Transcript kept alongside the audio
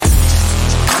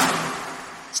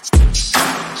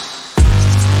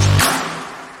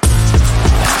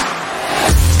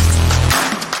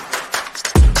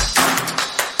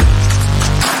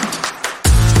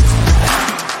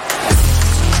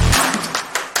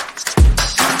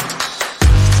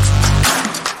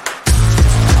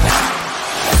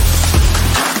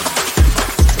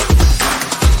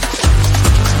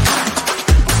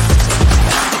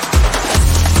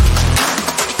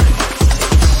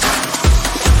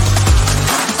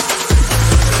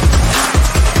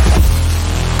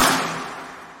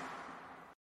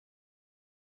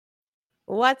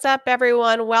What's up,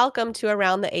 everyone? Welcome to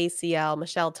Around the ACL.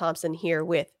 Michelle Thompson here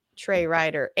with Trey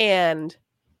Ryder and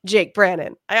Jake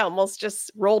Brannon. I almost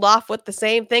just rolled off with the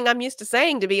same thing I'm used to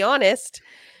saying, to be honest.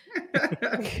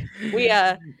 But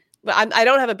I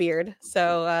don't have a beard,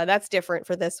 so that's different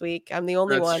for this week. I'm the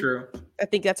only one. That's true. I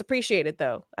think that's appreciated,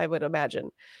 though, I would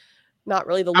imagine. Not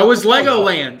really the I was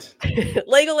Legoland.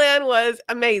 Legoland was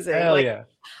amazing. Hell yeah.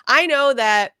 I know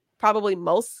that probably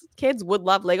most kids would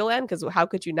love Legoland because how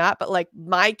could you not? But like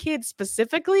my kid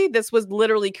specifically, this was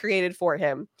literally created for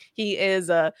him. He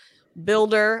is a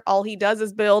builder. All he does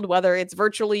is build, whether it's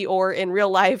virtually or in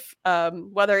real life,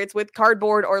 whether it's with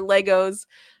cardboard or Legos.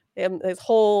 His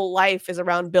whole life is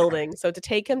around building. So to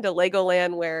take him to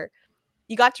Legoland where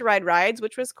you got to ride rides,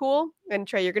 which was cool. And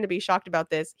Trey, you're going to be shocked about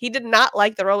this. He did not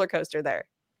like the roller coaster there.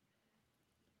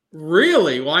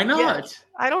 Really? Why not? Yeah,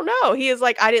 I don't know. He is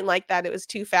like, I didn't like that. It was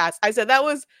too fast. I said that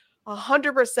was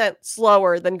 100%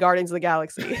 slower than Guardians of the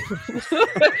Galaxy.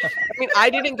 I mean, I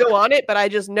didn't go on it, but I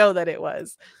just know that it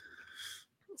was.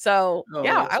 So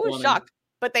yeah, I was shocked.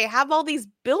 But they have all these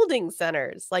building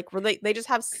centers, like where they just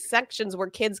have sections where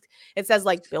kids, it says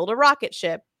like build a rocket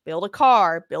ship, build a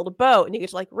car, build a boat, and you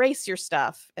get to like race your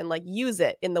stuff and like use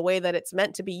it in the way that it's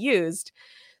meant to be used.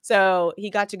 So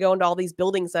he got to go into all these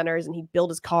building centers and he'd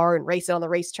build his car and race it on the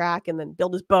racetrack and then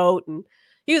build his boat. And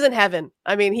he was in heaven.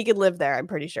 I mean, he could live there, I'm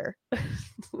pretty sure.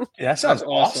 Yeah, that sounds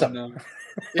awesome.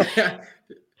 Yeah.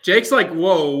 Jake's like,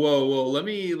 whoa. Let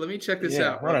me check this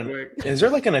out real quick. Is there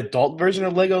like an adult version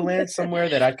of Legoland somewhere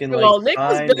that I can like Well, Nick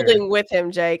was building with him,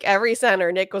 Jake. Every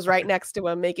center, Nick was right next to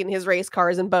him making his race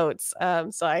cars and boats.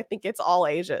 So I think it's all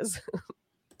ages.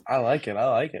 I like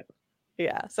it.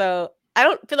 Yeah. So I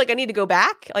don't feel like I need to go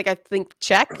back. Like I think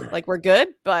check, like we're good,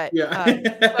 but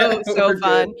so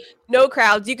fun. Good. No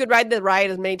crowds. You could ride the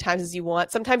ride as many times as you want.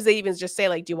 Sometimes they even just say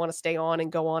like, do you want to stay on and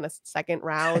go on a second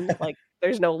round? Like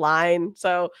there's no line.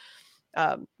 So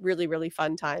really, really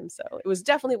fun time. So it was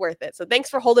definitely worth it. So thanks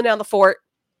for holding down the fort.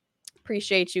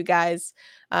 Appreciate you guys.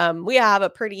 We have a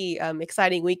pretty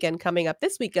exciting weekend coming up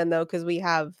this weekend, though, because we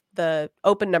have the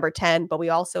Open number 10, but we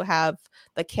also have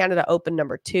the Canada Open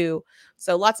number 2.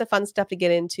 So lots of fun stuff to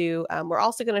get into. We're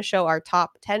also going to show our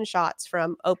top 10 shots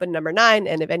from Open number 9.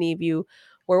 And if any of you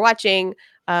were watching,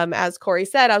 as Corey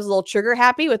said, I was a little trigger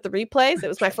happy with the replays. It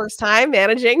was my first time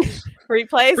managing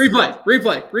replays.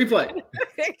 Replay.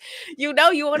 You know,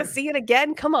 you want to see it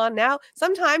again. Come on now.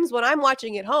 Sometimes when I'm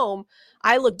watching at home,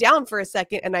 I look down for a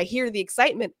second and I hear the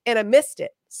excitement and I missed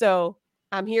it. So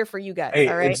I'm here for you guys. Hey,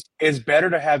 all right. It's better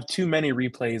to have too many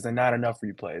replays than not enough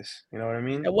replays. You know what I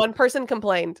mean? And one person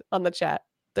complained on the chat.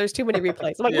 There's too many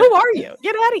replays. I'm like, who are you?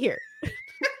 Get out of here.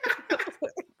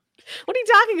 What are you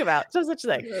talking about? No such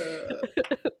thing.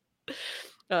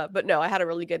 But no, I had a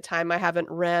really good time. I haven't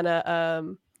ran I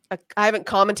haven't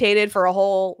commentated for a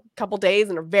whole couple days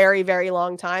in a very, very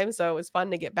long time. So it was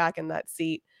fun to get back in that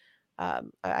seat.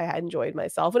 I enjoyed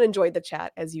myself and enjoyed the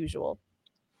chat as usual.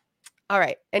 All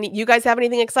right. And you guys have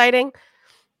anything exciting?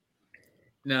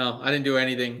 No, I didn't do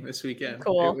anything this weekend.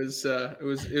 Cool. It was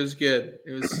good.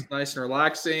 It was nice and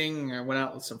relaxing. I went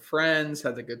out with some friends,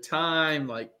 had a good time.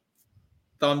 Like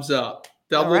thumbs up,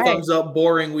 thumbs up.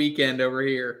 Boring weekend over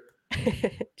here.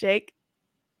 Jake.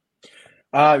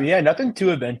 Yeah, nothing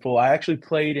too eventful. I actually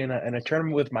played in a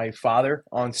tournament with my father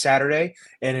on Saturday,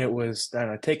 and it was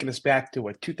taking us back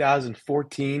to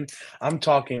 2014. I'm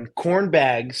talking corn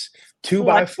bags,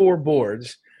 2x4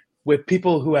 boards with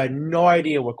people who had no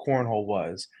idea what cornhole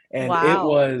was, and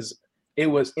it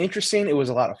was interesting. It was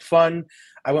a lot of fun.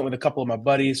 I went with a couple of my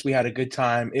buddies. We had a good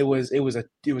time. It was a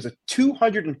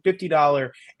 $250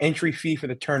 entry fee for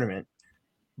the tournament,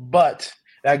 but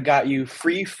that got you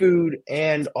free food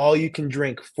and all you can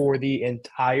drink for the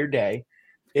entire day.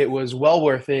 It was well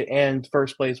worth it, and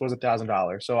first place was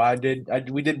 $1,000. So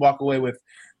we did walk away with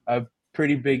a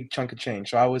pretty big chunk of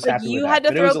change. So I was happy with that. You had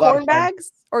to throw corn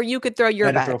bags, or you could throw your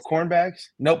bags? Had to throw corn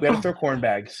bags? Nope, we had to throw corn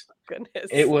bags. Goodness.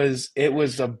 It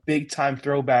was a big time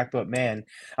throwback, but man,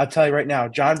 I'll tell you right now,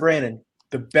 John Brannon,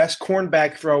 the best corn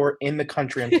bag thrower in the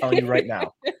country. I'm telling you right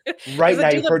now. Right now,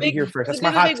 you heard it here first. That's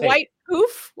my hot take. White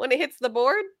poof when it hits the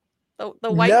board.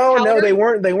 The white. No, they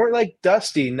weren't like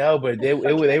dusty. No, but they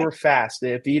were fast.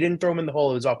 If you didn't throw them in the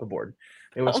hole, it was off the board.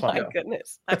 It was fun. Oh my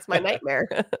goodness, that's my nightmare.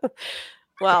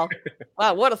 Wow,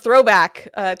 what a throwback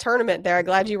tournament there. I'm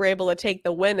glad you were able to take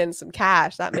the win and some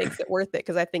cash. That makes it worth it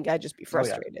because I think I'd just be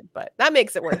frustrated, but that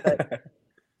makes it worth it.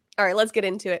 All right, let's get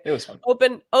into it. It was fun.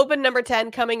 Open number 10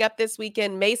 coming up this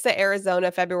weekend, Mesa, Arizona,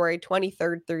 February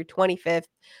 23rd through 25th.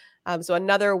 So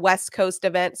another West Coast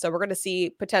event. So we're going to see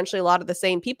potentially a lot of the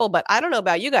same people, but I don't know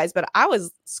about you guys, but I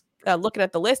was looking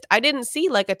at the list. I didn't see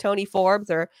like a Tony Forbes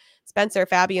or Spencer,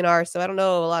 Fabian are. So I don't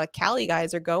know if a lot of Cali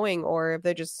guys are going, or if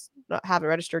they just haven't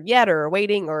registered yet or are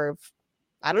waiting, or if,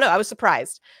 I don't know. I was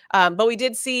surprised. But we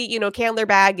did see, Candler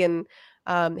Bag and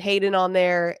Hayden on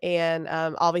there, and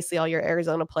obviously all your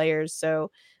Arizona players.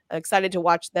 So excited to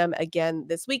watch them again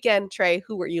this weekend. Trey,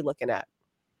 who were you looking at?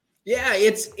 Yeah,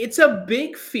 it's a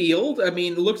big field. I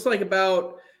mean, it looks like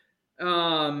about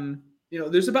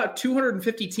there's about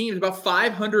 250 teams, about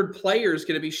 500 players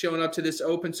going to be showing up to this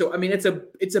Open. So I mean, it's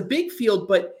a big field,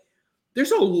 but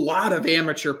there's a lot of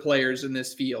amateur players in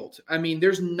this field. I mean,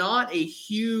 there's not a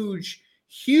huge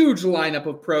lineup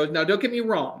of pros. Now, don't get me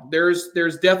wrong. There's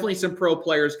definitely some pro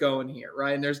players going here,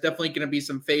 right? And there's definitely going to be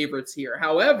some favorites here.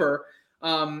 However,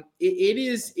 it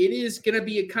is going to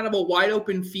be a kind of a wide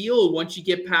open field once you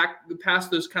get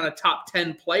past those kind of top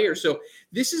 10 players. So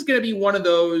this is going to be one of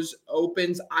those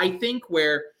Opens, I think,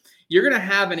 where you're going to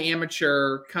have an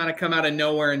amateur kind of come out of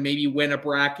nowhere and maybe win a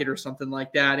bracket or something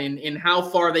like that. And how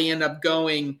far they end up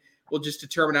going will just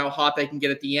determine how hot they can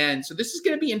get at the end. So this is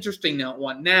going to be interesting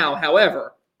now.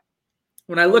 However,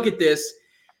 when I look at this,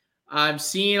 I'm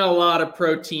seeing a lot of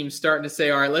pro teams starting to say,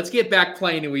 all right, let's get back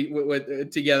playing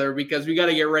together because we got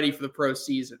to get ready for the pro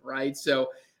season, right? So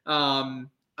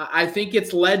I think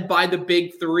it's led by the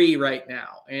big three right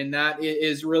now, and that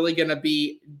is really going to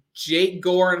be Jake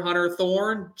Gore and Hunter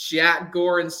Thorne, Jack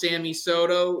Gore and Sammy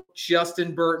Soto,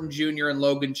 Justin Burton Jr. and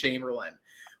Logan Chamberlain.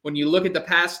 When you look at the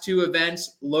past two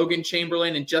events, Logan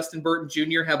Chamberlain and Justin Burton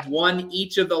Jr. have won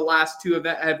each of the last two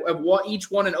events, each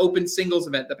won an open singles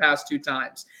event the past two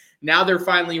times. Now they're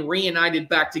finally reunited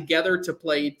back together to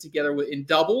play together in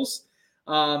doubles.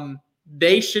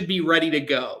 They should be ready to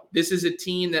go. This is a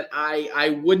team that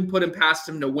I wouldn't put them past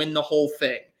them to win the whole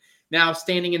thing. Now,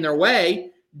 standing in their way,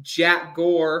 Jack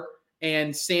Gore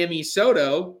and Sammy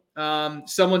Soto,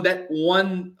 someone that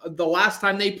won the last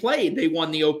time they played, they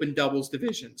won the open doubles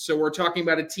division. So we're talking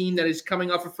about a team that is coming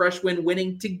off a fresh win,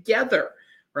 winning together,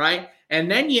 right?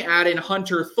 And then you add in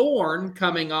Hunter Thorne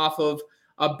coming off of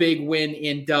a big win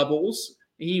in doubles.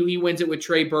 He wins it with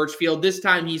Trey Birchfield. This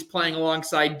time he's playing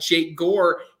alongside Jake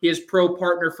Gore, his pro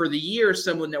partner for the year,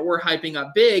 someone that we're hyping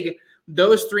up big.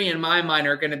 Those three, in my mind,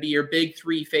 are going to be your big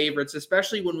three favorites,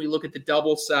 especially when we look at the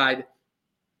doubles side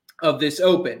of this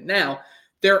Open. Now,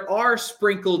 there are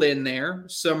sprinkled in there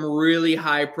some really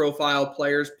high-profile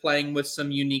players playing with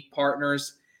some unique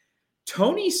partners.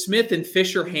 Tony Smith and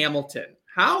Fisher Hamilton.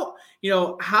 How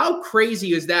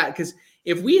crazy is that? Because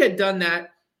if we had done that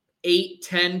 8,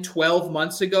 10, 12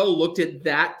 months ago, looked at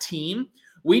that team,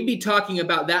 we'd be talking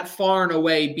about that far and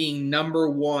away being number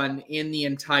one in the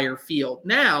entire field.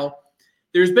 Now,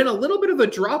 there's been a little bit of a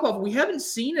drop-off. We haven't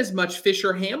seen as much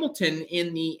Fisher Hamilton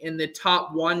in the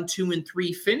top 1, 2, and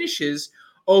 3 finishes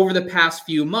over the past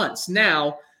few months.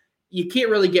 Now, you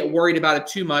can't really get worried about it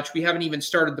too much. We haven't even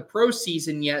started the pro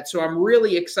season yet, so I'm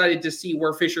really excited to see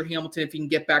where Fisher Hamilton, if he can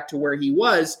get back to where he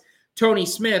was. Tony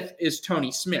Smith is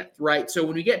Tony Smith, right? So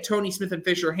when we get Tony Smith and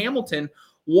Fisher Hamilton,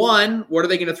 one, what are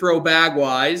they going to throw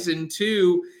bag-wise? And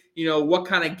two, what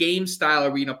kind of game style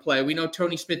are we going to play? We know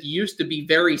Tony Smith used to be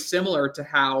very similar to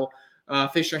how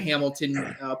Fisher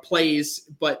Hamilton plays,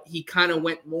 but he kind of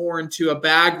went more into a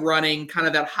bag running, kind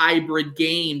of that hybrid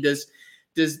game. Does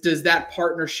that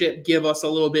partnership give us a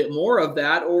little bit more of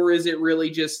that, or is it really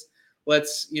just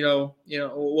let's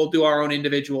we'll do our own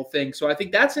individual thing? So I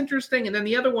think that's interesting. And then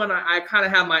the other one I kind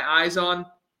of have my eyes on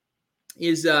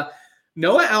is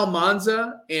Noah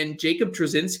Almanza and Jacob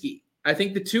Trzynski. I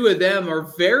think the two of them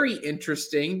are very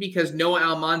interesting because Noah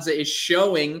Almanza is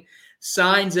showing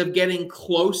signs of getting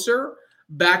closer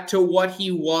back to what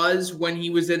he was when he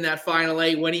was in that Final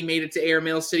 8, when he made it to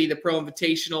Airmail City, the Pro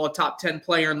Invitational, a top 10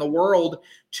 player in the world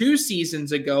 2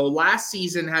 seasons ago. Last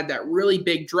season had that really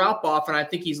big drop-off, and I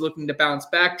think he's looking to bounce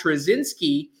back.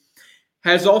 Trzynski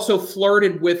has also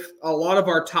flirted with a lot of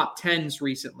our top 10s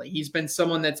recently. He's been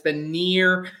someone that's been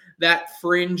near that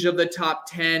fringe of the top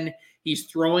 10. He's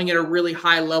throwing at a really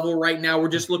high level right now. We're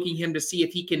just looking him to see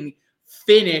if he can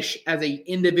finish as an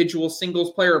individual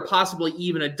singles player or possibly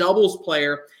even a doubles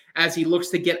player as he looks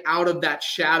to get out of that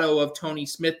shadow of Tony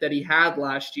Smith that he had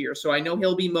last year. So I know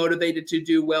he'll be motivated to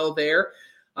do well there.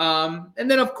 And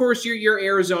then, of course, your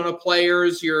Arizona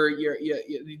players, your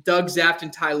Doug Zaft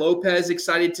and Ty Lopez,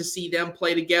 excited to see them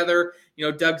play together.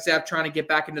 Doug Zaft trying to get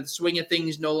back into the swing of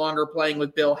things, no longer playing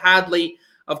with Bill Hadley.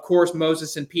 Of course,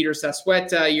 Moses and Peter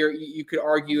Sassueta, you could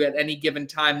argue at any given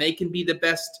time they can be the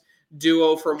best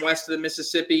duo from west of the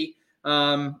Mississippi.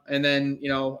 And then,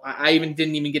 I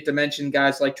didn't even get to mention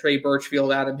guys like Trey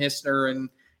Birchfield, Adam Hissner,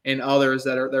 and others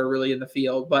that are really in the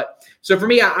field. But so for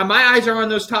me, my eyes are on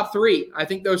those top three. I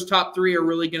think those top three are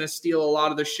really going to steal a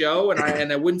lot of the show, and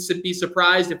I wouldn't be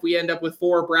surprised if we end up with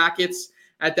 4 brackets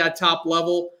at that top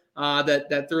level.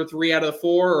 That 3 out of the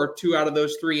 4 or 2 out of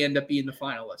those 3 end up being the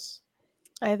finalists.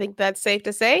 I think that's safe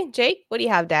to say. Jake, what do you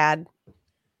have to add?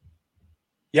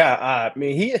 Yeah, I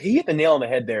mean, he hit the nail on the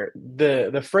head there.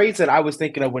 The phrase that I was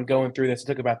thinking of when going through this, it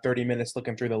took about 30 minutes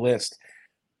looking through the list.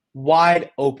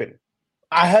 Wide open.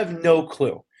 I have no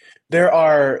clue.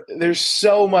 There's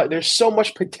so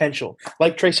much potential.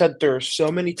 Like Trey said, there are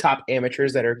so many top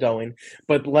amateurs that are going,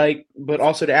 but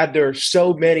also to add, there are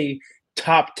so many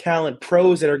top talent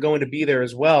pros that are going to be there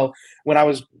as well. When I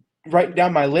was writing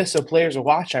down my list of players to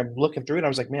watch, I'm looking through it. I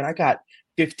was like, man, I got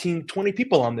 15, 20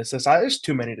 people on this list. There's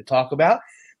too many to talk about.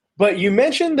 But you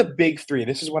mentioned the big 3.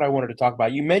 This is what I wanted to talk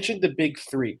about. You mentioned the big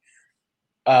 3.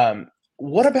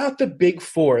 What about the big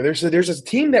 4? There's a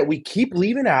team that we keep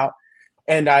leaving out,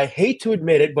 and I hate to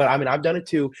admit it, but I mean, I've done it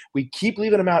too. We keep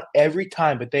leaving them out every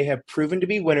time, but they have proven to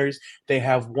be winners. They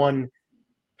have won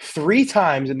 3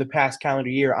 times in the past calendar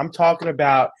year. I'm talking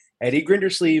about Eddie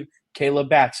Grindersleeve, Caleb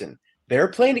Batson. They're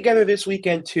playing together this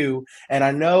weekend too, and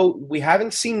I know we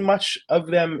haven't seen much of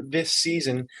them this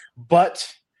season, but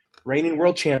reigning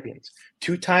world champions,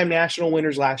 2-time national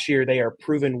winners last year. They are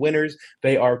proven winners.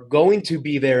 They are going to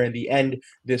be there in the end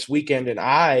this weekend, and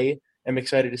I am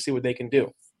excited to see what they can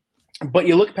do. But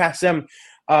you look past them,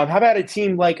 how about a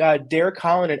team like Derek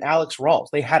Holland and Alex Rawls?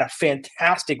 They had a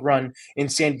fantastic run in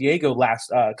San Diego last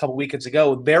couple weekends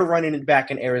ago. They're running it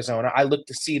back in Arizona. I look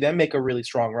to see them make a really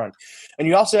strong run. And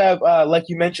you also have, like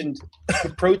you mentioned,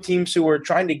 pro teams who are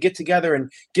trying to get together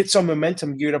and get some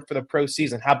momentum geared up for the pro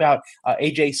season. How about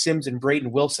AJ Sims and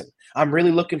Braden Wilson? I'm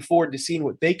really looking forward to seeing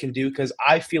what they can do because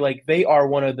I feel like they are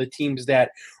one of the teams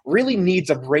that really needs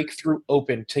a breakthrough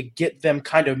open to get them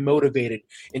kind of motivated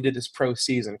into this pro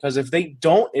season. Because if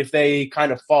they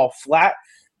kind of fall flat,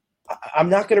 I'm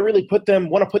not going to really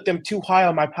want to put them too high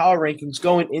on my power rankings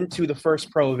going into the first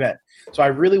pro event. So I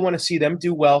really want to see them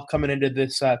do well coming into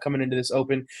this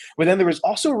open. But then there was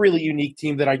also a really unique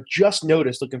team that I just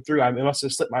noticed looking through. It must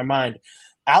have slipped my mind.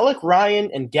 Alec Ryan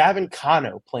and Gavin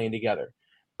Cano playing together.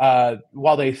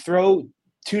 While they throw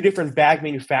 2 different bag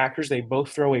manufacturers, they both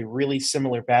throw a really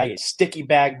similar bag, a sticky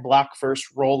bag, block first,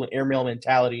 roll, and airmail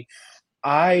mentality.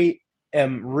 I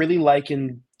am really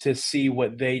liking to see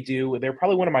what they do. They're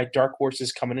probably one of my dark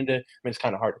horses coming into – I mean, it's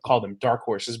kind of hard to call them dark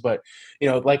horses, but,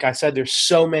 like I said, there's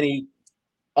so many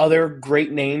other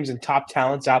great names and top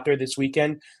talents out there this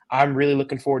weekend. I'm really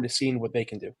looking forward to seeing what they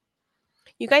can do.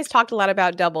 You guys talked a lot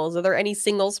about doubles. Are there any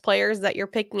singles players that you're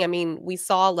picking? I mean, we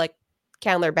saw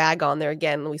Candler Bag on there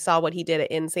again. We saw what he did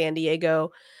in San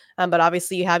Diego, but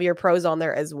obviously you have your pros on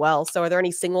there as well. So are there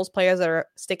any singles players that are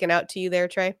sticking out to you there,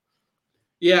 Trey?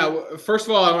 Yeah, first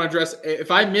of all, I want to address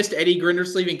if I missed Eddie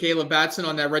Grindersleeve and Caleb Batson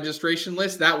on that registration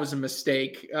list, that was a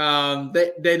mistake. You're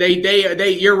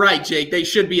right, Jake. They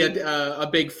should be a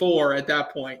big 4 at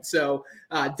that point. So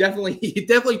definitely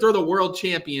throw the world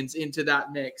champions into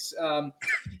that mix. On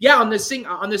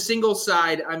the singles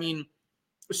side, I mean,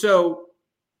 so.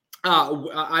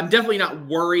 I'm definitely not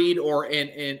worried or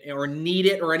need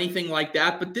it or anything like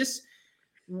that. But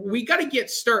we got to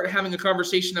start having a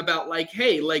conversation about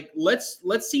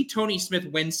let's see Tony Smith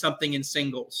win something in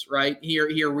singles right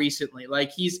here recently.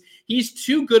 He's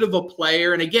too good of a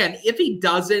player. And again, if he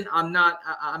doesn't,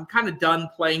 I'm kind of done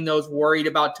playing those worried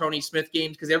about Tony Smith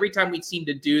games because every time we seem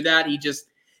to do that,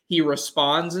 he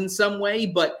responds in some way.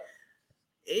 But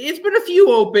it's been a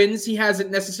few opens. He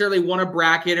hasn't necessarily won a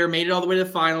bracket or made it all the way to the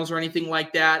finals or anything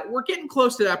like that. We're getting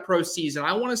close to that pro season.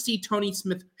 I want to see Tony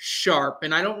Smith sharp,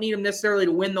 and I don't need him necessarily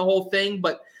to win the whole thing,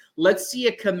 but let's see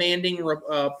a commanding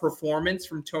performance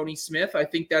from Tony Smith. I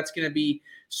think that's going to be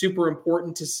super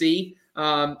important to see.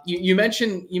 You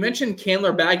mentioned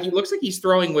Candler Bag. He looks like he's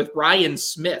throwing with Ryan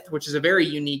Smith, which is a very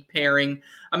unique pairing.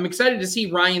 I'm excited to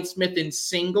see Ryan Smith in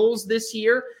singles this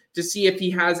year, to see if he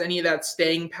has any of that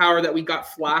staying power that we got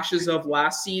flashes of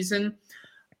last season.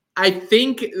 I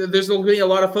think there's going to be a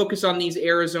lot of focus on these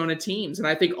Arizona teams, and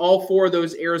I think all 4 of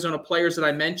those Arizona players that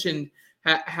I mentioned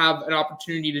have an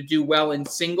opportunity to do well in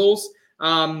singles.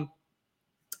 And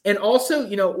also,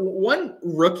 one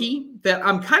rookie that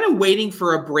I'm kind of waiting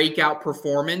for a breakout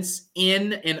performance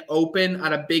in an open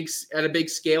at a big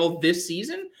scale this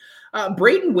season,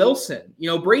 Braden Wilson.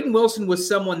 Braden Wilson was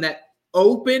someone that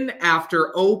open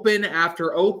after open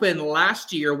after open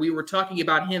last year, we were talking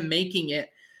about him making it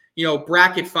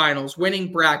bracket finals,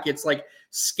 winning brackets, like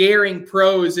scaring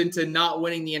pros into not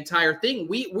winning the entire thing.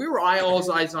 We were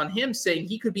all eyes on him, saying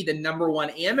he could be the number one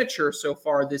amateur so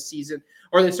far this season,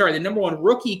 the number one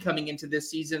rookie coming into this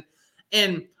season.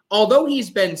 And although he's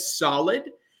been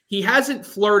solid, he hasn't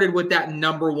flirted with that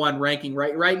number one ranking.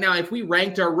 Right now, if we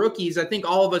ranked our rookies, I think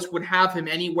all of us would have him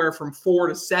anywhere from 4th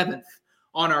to 7th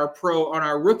on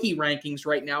our rookie rankings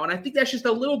right now. And I think that's just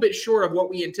a little bit short of what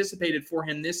we anticipated for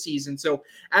him this season. So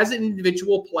as an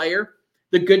individual player,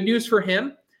 the good news for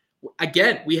him,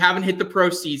 again, we haven't hit the pro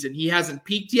season. He hasn't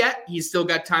peaked yet. He's still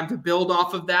got time to build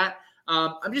off of that.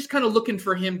 I'm just kind of looking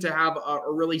for him to have a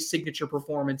really signature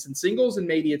performance in singles, and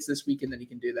maybe it's this weekend that he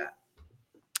can do that.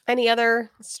 Any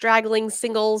other straggling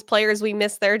singles players we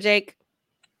missed there, Jake?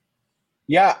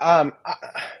 Yeah,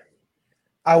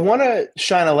 I want to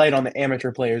shine a light on the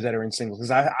amateur players that are in singles,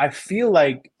 because I feel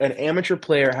like an amateur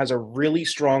player has a really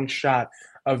strong shot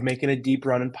of making a deep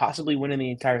run and possibly winning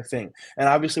the entire thing. And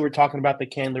obviously we're talking about the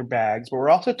Candler Bags, but we're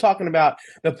also talking about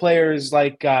the players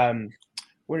like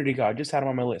where did he go? I just had him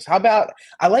on my list. How about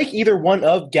I like either one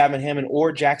of Gavin Hammond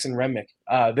or Jackson Remick.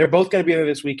 They're both going to be there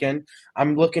this weekend.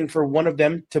 I'm looking for one of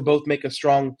them to both make a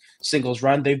strong singles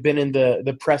run. They've been in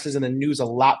the presses and the news a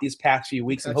lot these past few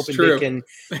weeks. I'm hoping they can.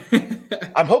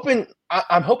 I'm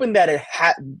hoping that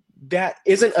that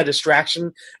isn't a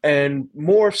distraction and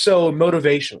more so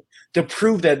motivation to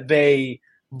prove that they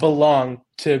belong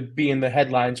to be in the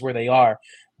headlines where they are.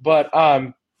 But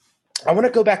I want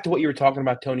to go back to what you were talking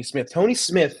about, Tony Smith. Tony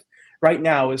Smith right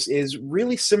now is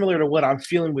really similar to what I'm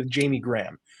feeling with Jamie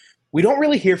Graham. We don't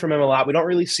really hear from him a lot. We don't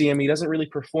really see him. He doesn't really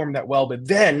perform that well. But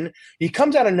then he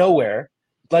comes out of nowhere,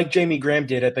 like Jamie Graham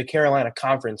did at the Carolina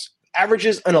Conference,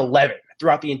 averages an 11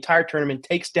 throughout the entire tournament,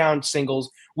 takes down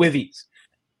singles with ease.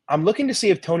 I'm looking to see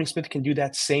if Tony Smith can do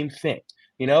that same thing.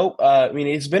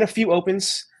 It's been a few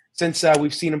opens since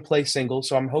we've seen him play singles,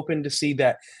 so I'm hoping to see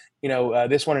that,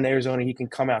 this one in Arizona, he can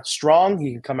come out strong,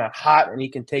 he can come out hot, and he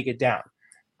can take it down.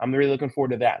 I'm really looking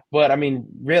forward to that. But,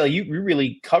 really, you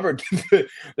really covered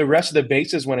the rest of the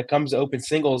bases when it comes to open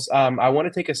singles. I want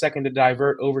to take a second to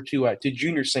divert over to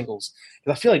junior singles,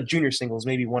 because I feel like junior singles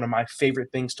may be one of my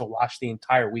favorite things to watch the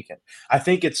entire weekend. I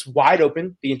think it's wide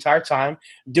open the entire time.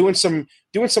 Doing some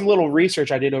little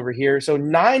research I did over here. So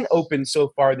 9 opens so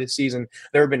far this season.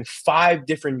 There have been 5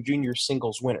 different junior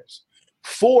singles winners.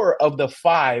 4 of the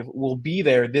 5 will be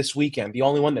there this weekend. The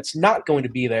only one that's not going to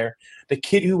be there, the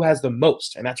kid who has the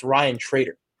most, and that's Ryan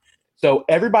Trader. So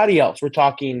everybody else, we're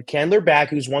talking Candler Bag,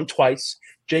 who's won twice,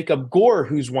 Jacob Gore,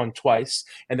 who's won twice,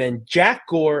 and then Jack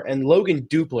Gore and Logan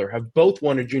Dupler have both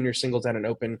won a junior singles at an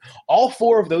open. All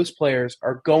 4 of those players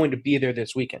are going to be there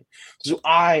this weekend. So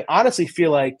I honestly feel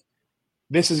like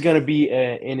this is going to be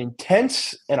an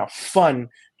intense and a fun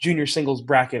junior singles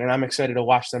bracket, and I'm excited to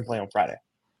watch them play on Friday.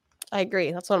 I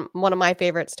agree. That's one of my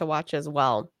favorites to watch as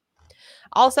well.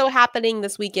 Also happening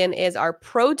this weekend is our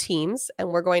pro teams, and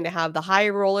we're going to have the High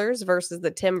Rollers versus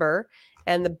the Timber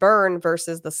and the Burn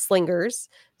versus the Slingers.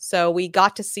 So we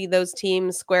got to see those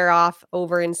teams square off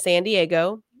over in San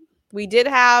Diego. We did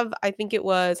have, I think it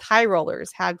was High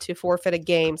Rollers had to forfeit a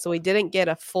game, so we didn't get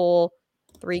a full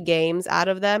 3 games out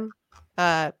of them.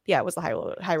 It was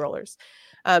the High Rollers.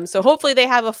 So hopefully they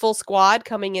have a full squad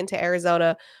coming into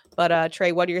Arizona. But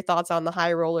Trey, what are your thoughts on the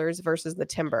High Rollers versus the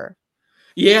Timber?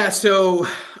 Yeah, so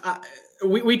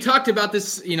we talked about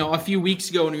this, a few weeks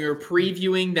ago when we were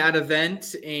previewing that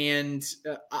event, and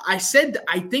I said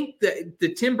I think that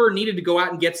the Timber needed to go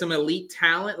out and get some elite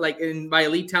talent, and by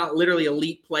elite talent, literally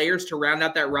elite players to round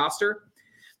out that roster.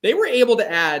 They were able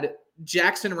to add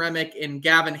Jackson Remick and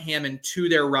Gavin Hammond to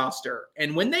their roster,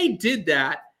 and when they did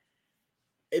that,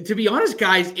 to be honest,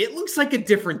 guys, it looks like a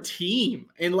different team.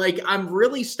 And I'm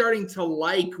really starting to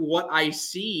like what I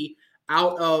see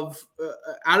out of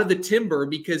the Timber,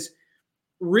 because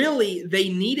really they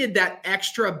needed that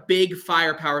extra big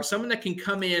firepower, someone that can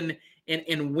come in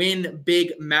and win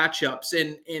big matchups.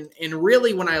 And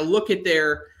really, when I look at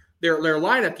their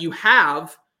lineup, you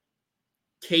have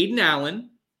Caden Allen,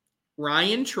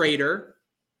 Ryan Trader,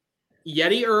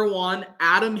 Yeti Irwan,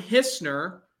 Adam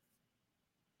Hissner,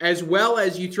 as well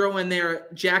as you throw in there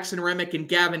Jackson Remick and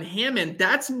Gavin Hammond.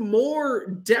 That's more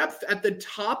depth at the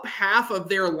top half of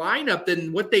their lineup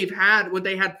than what they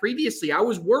had previously. I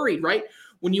was worried, right?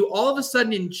 When you all of a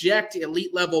sudden inject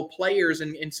elite level players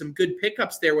and some good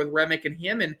pickups there with Remick and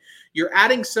Hammond, you're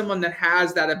adding someone that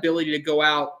has that ability to go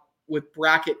out with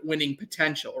bracket winning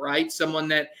potential, right? Someone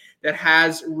that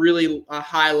has really a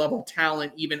high level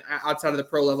talent, even outside of the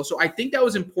pro level. So I think that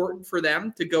was important for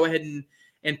them to go ahead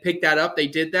and pick that up. They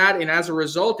did that, and as a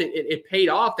result, it paid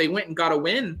off. They went and got a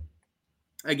win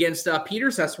against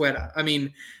Peters Escuela. I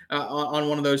mean, on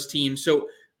one of those teams. So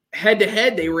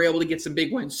head-to-head, they were able to get some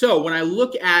big wins. So when I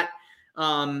look at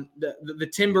the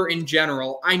Timber in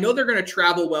general, I know they're going to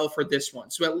travel well for this one.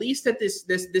 So at least at this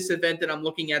event that I'm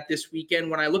looking at this weekend,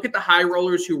 when I look at the high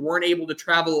rollers who weren't able to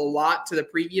travel a lot to the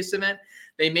previous event,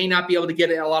 they may not be able to get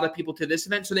a lot of people to this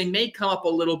event. So they may come up a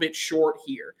little bit short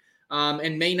here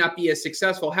and may not be as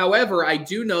successful. However, I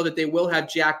do know that they will have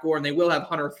Jack Gore and they will have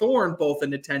Hunter Thorne both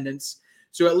in attendance.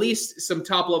 So at least some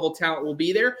top-level talent will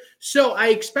be there. So I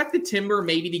expect the Timber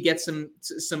maybe to get some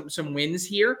wins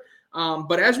here.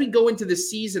 But as we go into the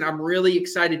season, I'm really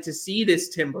excited to see this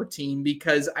Timber team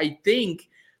because I think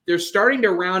they're starting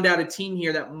to round out a team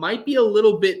here that might be a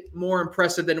little bit more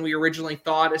impressive than we originally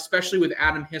thought, especially with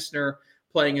Adam Hissner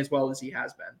playing as well as he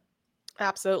has been.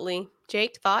 Absolutely.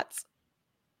 Jake, thoughts?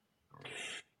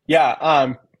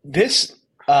 Yeah, this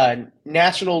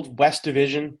National West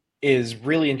Division is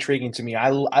really intriguing to me. I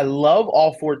love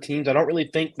all 4 teams. I don't really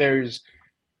think there's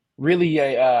really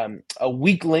a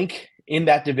weak link in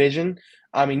that division.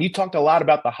 I mean, you talked a lot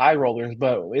about the high rollers,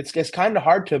 but it's kind of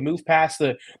hard to move past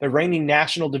the reigning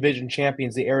national division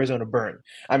champions, the Arizona Burn.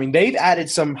 I mean, they've added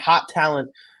some hot talent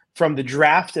from the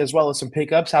draft as well as some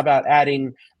pickups. How about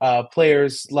adding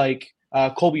players like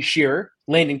Colby Shearer,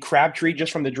 Landon Crabtree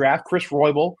just from the draft, Chris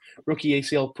Roybal, rookie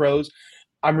ACL pros.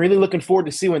 I'm really looking forward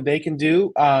to see what they can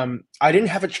do. I didn't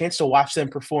have a chance to watch them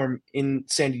perform in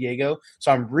San Diego,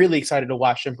 so I'm really excited to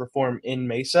watch them perform in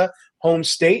Mesa. Home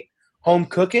state, home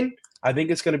cooking. I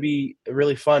think it's going to be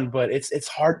really fun, but it's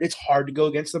hard. It's hard to go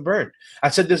against the Burn. I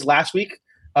said this last week.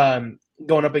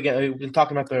 Going up again, we've been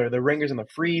talking about the Ringers and the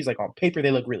Freeze. Like on paper,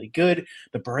 they look really good.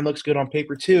 The Burn looks good on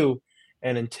paper too.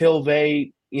 And until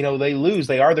they lose,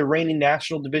 they are the reigning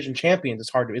national division champions. It's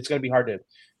going to be hard to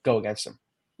go against them.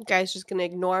 You guys just going to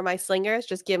ignore my Slingers?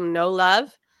 Just give them no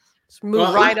love? Just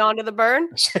move right on to the Burn?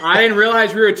 I didn't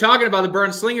realize we were talking about the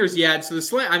Burn Slingers yet.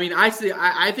 So I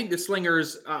think the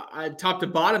Slingers, top to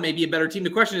bottom, may be a better team. The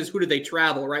question is, who do they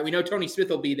travel, right? We know Tony Smith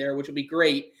will be there, which will be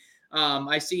great.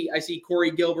 I see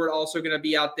Corey Gilbert also going to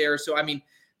be out there. So, I mean,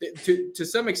 to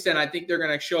some extent, I think they're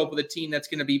going to show up with a team that's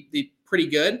going to be pretty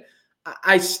good.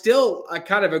 I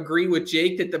kind of agree with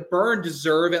Jake that the Burn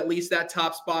deserve at least that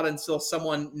top spot until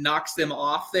someone knocks them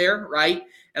off there, right?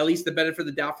 At least the benefit of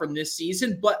the doubt from this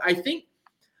season. But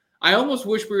I almost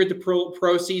wish we were at the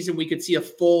pro season. We could see a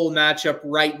full matchup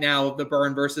right now of the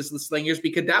Burn versus the Slingers,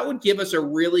 because that would give us a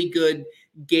really good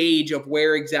gauge of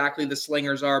where exactly the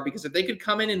Slingers are. Because if they could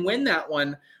come in and win that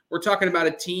one, we're talking about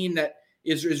a team that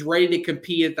is ready to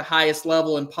compete at the highest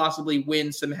level and possibly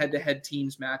win some head-to-head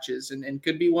teams matches and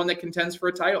could be one that contends for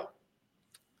a title.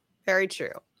 Very true.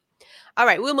 All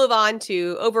right, we'll move on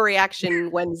to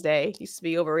Overreaction Wednesday. It used to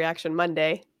be Overreaction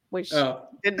Monday, which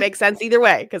didn't make sense either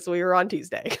way because we were on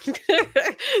Tuesday.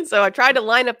 So I tried to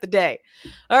line up the day.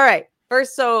 All right,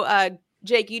 first, so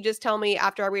Jake, you just tell me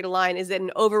after I read a line, is it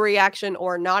an overreaction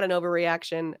or not an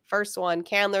overreaction? First one,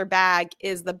 Candler Bag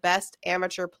is the best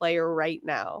amateur player right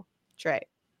now. Trey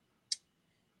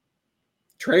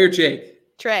or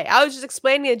Jake? Trey. I was just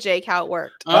explaining to Jake how it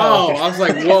worked. Oh, I was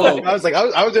like, whoa. I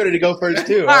was ready to go first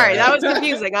too. All right, that was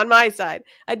confusing on my side.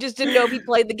 I just didn't know if he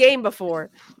played the game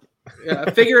before. Yeah,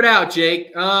 figure it out,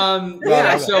 Jake.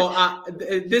 So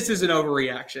this is an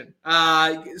overreaction.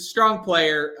 Strong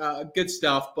player, good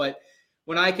stuff, but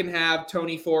when I can have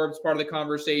Tony Forbes part of the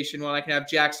conversation, when I can have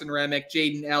Jackson Remick,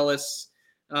 Jaden Ellis,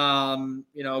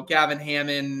 Gavin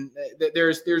Hammond,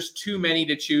 there's too many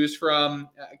to choose from.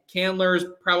 Candler's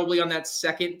probably on that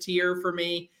second tier for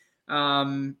me.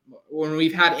 When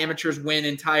we've had amateurs win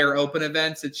entire open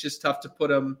events, it's just tough to put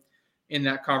them in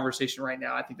that conversation right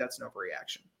now. I think that's an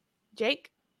overreaction.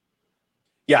 Jake?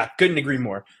 Yeah, couldn't agree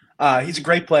more. He's a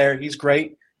great player. He's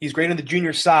great. He's great on the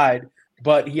junior side,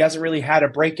 but he hasn't really had a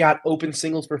breakout open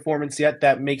singles performance yet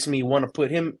that makes me want to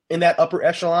put him in that upper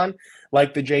echelon,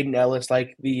 like the Jaden Ellis,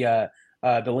 like the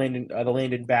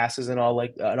Landon Basses and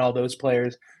all those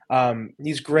players.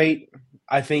 He's great.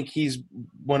 I think he's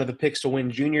one of the picks to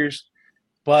win juniors,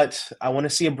 but I want to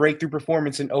see a breakthrough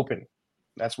performance in open.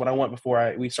 That's what I want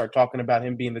before we start talking about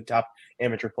him being the top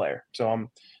amateur player. So I'm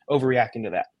overreacting to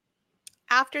that.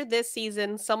 After this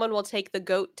season, someone will take the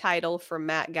GOAT title from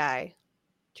Matt Guy.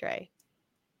 Trey?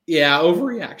 Yeah,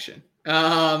 overreaction.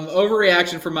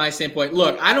 Overreaction from my standpoint.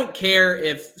 Look, I don't care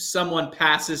if someone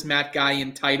passes Matt Guy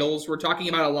in titles. We're talking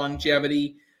about a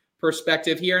longevity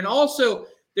perspective here. And also,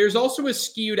 there's also a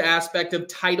skewed aspect of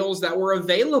titles that were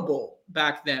available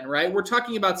back then, right? We're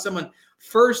talking about someone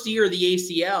first year of the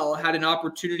ACL had an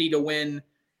opportunity to win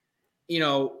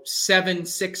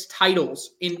 6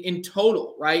 titles in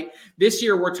total, right? This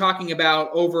year, we're talking about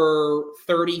over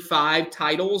 35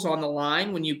 titles on the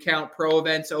line when you count pro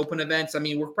events, open events. I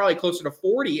mean, we're probably closer to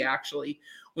 40, actually,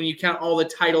 when you count all the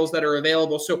titles that are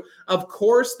available. So, of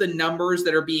course, the numbers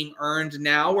that are being earned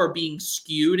now are being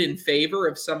skewed in favor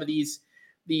of some of these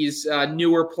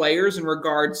newer players in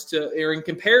regards to, or in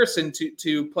comparison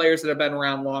to players that have been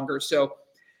around longer. So,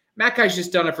 Mackay's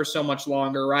just done it for so much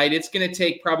longer, right? It's going to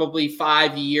take probably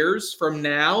 5 years from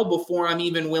now before I'm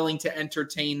even willing to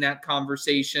entertain that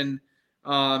conversation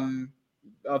of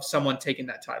someone taking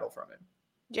that title from him.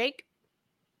 Jake?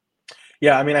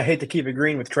 Yeah, I mean, I hate to keep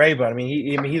agreeing with Trey, but I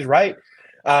mean, he's right.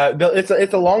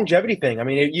 It's a longevity thing. I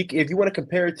mean, if you want to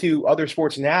compare it to other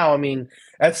sports now, I mean,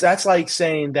 that's like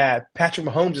saying that Patrick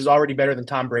Mahomes is already better than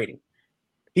Tom Brady.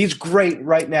 He's great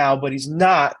right now, but he's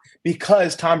not,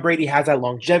 because Tom Brady has that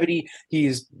longevity.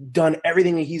 He's done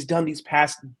everything that he's done these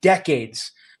past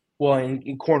decades. Well,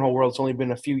 in cornhole world, it's only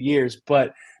been a few years,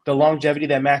 but the longevity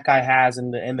that Matt Guy has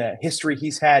and the history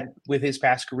he's had with his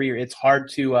past career, it's hard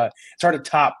to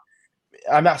top.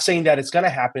 I'm not saying that it's going to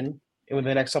happen within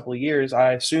the next couple of years.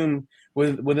 I assume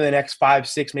within the next 5,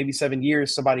 6, maybe 7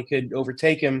 years, somebody could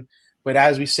overtake him. But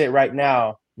as we sit right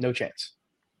now, no chance.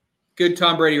 Good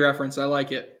Tom Brady reference. I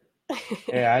like it.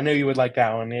 Yeah, I knew you would like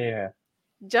that one. Yeah.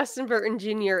 Justin Burton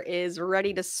Jr. is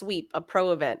ready to sweep a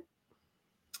pro event.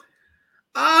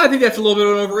 I think that's a little bit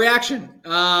of an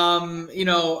overreaction.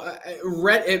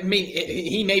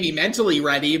 He may be mentally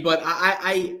ready, but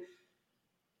I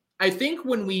think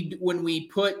when we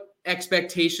put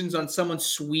expectations on someone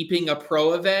sweeping a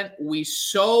pro event, we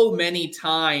so many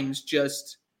times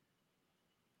just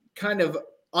kind of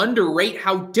underrate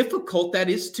how difficult that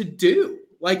is to do.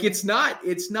 Like, it's not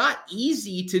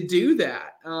easy to do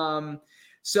that.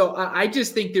 So I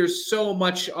just think there's so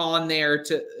much on there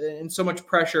and so much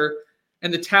pressure,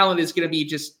 and the talent is going to be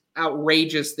just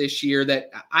outrageous this year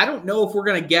that I don't know if we're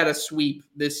going to get a sweep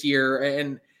this year.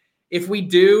 And if we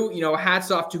do,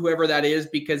 hats off to whoever that is,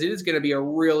 because it is going to be a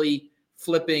really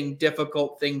flipping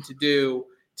difficult thing to do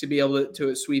to be able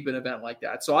to sweep an event like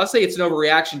that. So I'll say it's an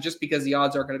overreaction just because the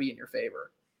odds aren't going to be in your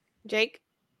favor. Jake?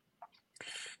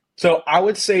 So I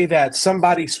would say that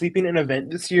somebody sweeping an event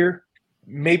this year,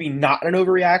 maybe not an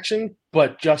overreaction,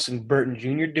 but Justin Burton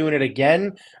Jr. doing it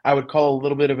again, I would call a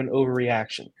little bit of an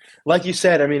overreaction. Like you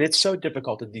said, I mean, it's so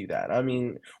difficult to do that. I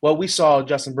mean, what we saw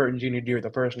Justin Burton Jr. do at the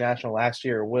first national last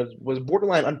year was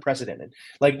borderline unprecedented.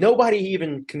 Like, nobody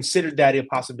even considered that a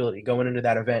possibility going into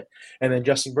that event. And then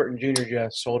Justin Burton Jr.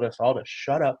 just told us all to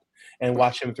shut up and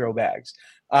watch him throw bags.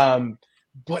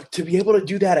 But to be able to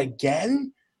do that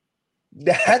again,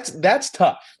 that's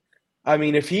tough. I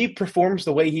mean, if he performs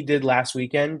the way he did last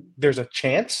weekend, there's a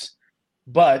chance,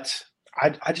 but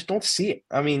I just don't see it.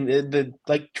 I mean,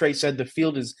 like Trey said, the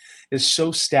field is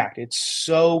so stacked. It's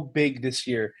so big this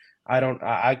year.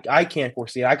 I can't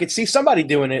foresee it. I could see somebody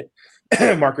doing it,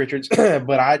 Mark Richards,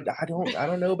 but I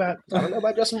don't know about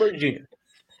Justin Burton Jr.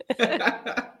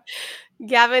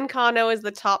 Gavin Cano is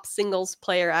the top singles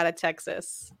player out of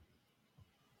Texas.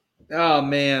 Oh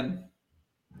man,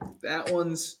 that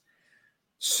one's.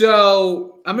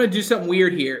 So I'm going to do something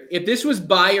weird here. If this was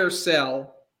buy or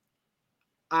sell,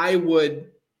 I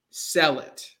would sell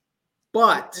it.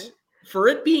 But for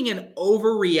it being an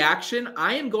overreaction,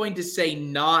 I am going to say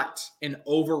not an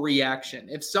overreaction.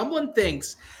 If someone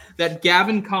thinks that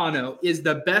Gavin Cano is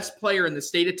the best player in the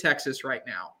state of Texas right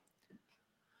now,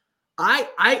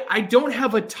 I don't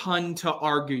have a ton to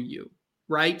argue you,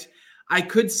 right? I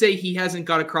could say he hasn't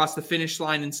got across the finish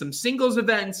line in some singles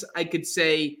events. I could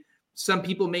say some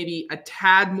people may be a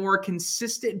tad more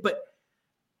consistent, but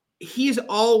he's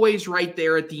always right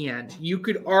there at the end. You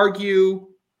could argue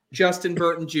Justin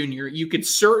Burton Jr. You could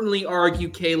certainly argue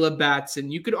Caleb Batson.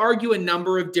 You could argue a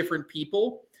number of different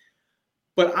people,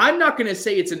 but I'm not going to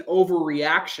say it's an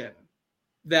overreaction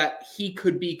that he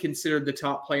could be considered the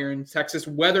top player in Texas,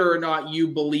 whether or not you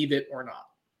believe it or not.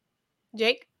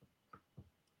 Jake?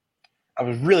 I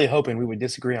was really hoping we would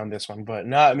disagree on this one, but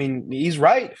no, I mean, he's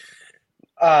right.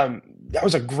 That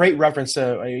was a great reference.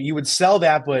 You would sell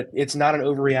that, but it's not an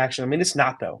overreaction. I mean, it's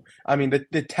not, though. I mean,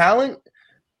 the talent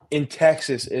in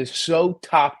Texas is so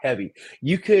top heavy.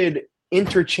 You could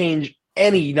interchange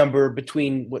any number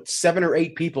between 7 or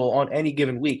 8 people on any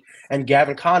given week, and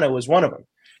Gavin Cano is one of them.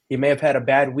 He may have had a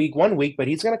bad week one week, but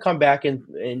he's going to come back and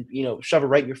shove it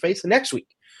right in your face the next week.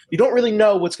 You don't really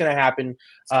know what's going to happen.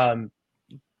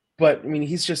 But I mean,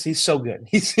 he's so good.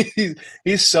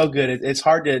 He's so good. It's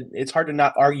hard to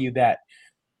not argue that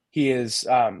he is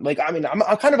like, I mean, I'm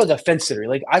kind of like a fence sitter.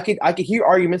 Like I could hear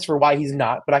arguments for why he's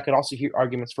not, but I could also hear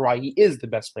arguments for why he is the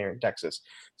best player in Texas.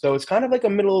 So it's kind of like a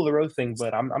middle of the road thing,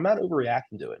 but I'm not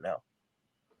overreacting to it now.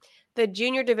 The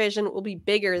junior division will be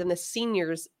bigger than the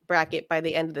seniors bracket by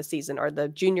the end of the season, or the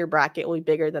junior bracket will be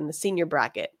bigger than the senior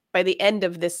bracket by the end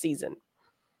of this season.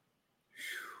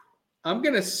 I'm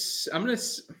gonna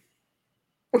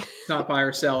not buy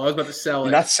or sell. I was about to sell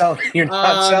it. You're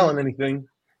not selling anything.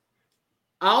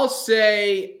 I'll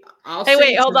say. Hey,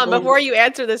 wait, hold on. Before you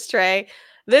answer this, Trey,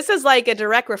 this is like a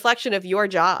direct reflection of your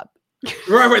job.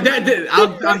 Right.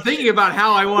 I'm thinking about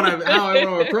how I want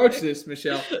to approach this,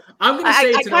 Michelle. I'm going to say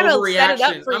it's an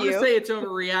overreaction. I'm going to say it's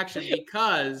overreaction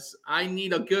because I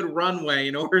need a good runway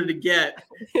in order to get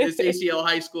this ACL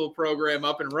high school program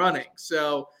up and running.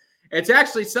 So it's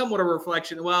actually somewhat a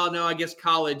reflection. Well, no, I guess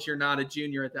college, you're not a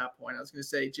junior at that point. I was going to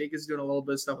say Jake is doing a little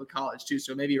bit of stuff with college too,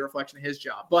 so maybe a reflection of his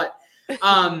job. But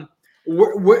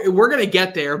we're going to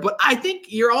get there. But I think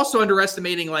you're also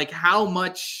underestimating like how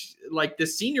much like the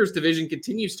seniors division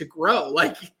continues to grow.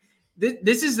 Like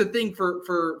this is the thing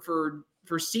for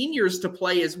seniors to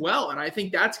play as well. And I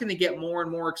think that's going to get more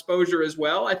and more exposure as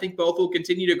well. I think both will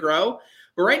continue to grow,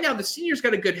 but right now the seniors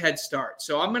got a good head start.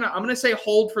 So I'm going to say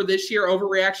hold for this year,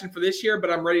 overreaction for this year, but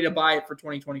I'm ready to buy it for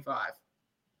 2025.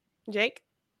 Jake?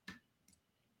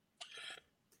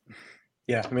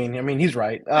 Yeah. I mean, he's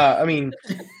right. I mean,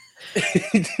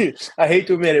 I hate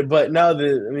to admit it, but now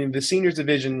the seniors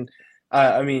division,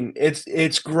 I mean,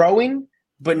 it's growing,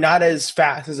 but not as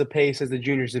fast as a pace as the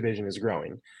juniors division is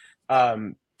growing.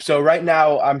 So right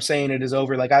now I'm saying it is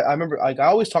over. Like I remember, like I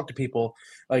always talk to people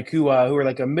like who are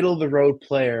like a middle of the road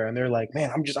player, and they're like,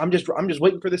 man, I'm just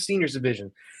waiting for the seniors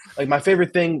division. Like my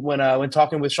favorite thing when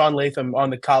talking with Sean Latham on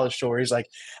the college tour, he's like,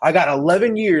 I got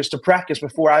 11 years to practice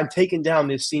before I'm taking down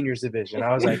this seniors division.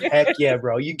 I was like, heck yeah,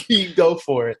 bro, you go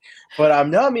for it. But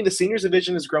no, I mean the seniors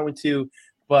division is growing too,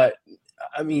 but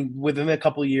I mean, within a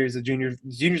couple of years, the juniors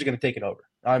are going to take it over.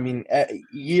 I mean,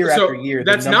 year after year.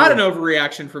 That's not an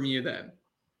overreaction from you, then.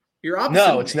 You're opposite.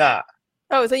 No, it's not.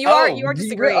 Oh, so you are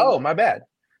disagreeing. Oh, my bad.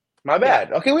 Yeah.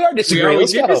 Okay, we are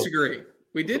disagreeing.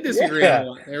 We did disagree on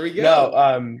one. There we go.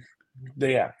 No,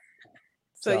 yeah.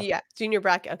 So yeah, junior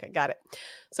bracket. Okay, got it.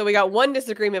 So we got one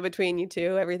disagreement between you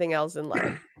two. Everything else in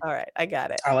line. All right, I got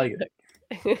it. I like it.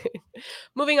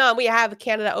 Moving on, we have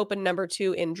Canada Open number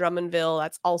 2 in Drummondville.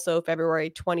 That's also February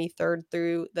 23rd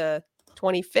through the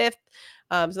 25th.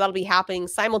 So that'll be happening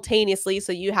simultaneously.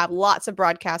 So you have lots of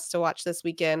broadcasts to watch this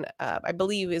weekend. I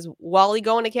believe is Wally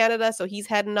going to Canada, so he's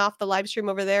heading off the live stream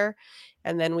over there.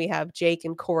 And then we have Jake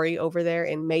and Corey over there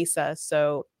in Mesa.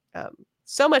 So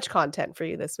so much content for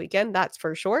you this weekend, that's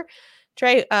for sure.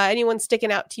 Trey, anyone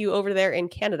sticking out to you over there in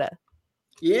Canada?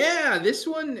 Yeah, this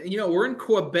one, we're in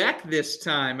Quebec this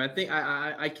time. I think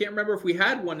I can't remember if we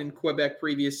had one in Quebec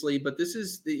previously, but this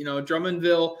is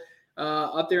Drummondville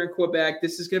up there in Quebec.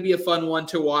 This is going to be a fun one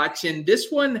to watch, and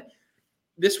this one's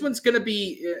going to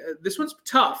be this one's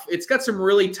tough. It's got some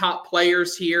really top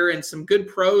players here and some good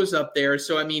pros up there.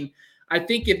 So I mean, I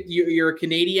think if you're a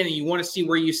Canadian and you want to see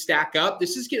where you stack up,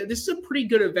 this is a pretty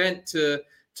good event to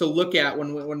look at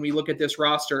when we look at this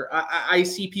roster. I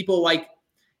see people like.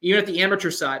 Even at the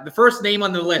amateur side, the first name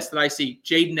on the list that I see,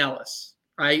 Jaden Ellis,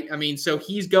 right? I mean, so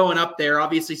he's going up there.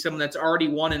 Obviously, someone that's already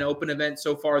won an open event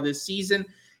so far this season.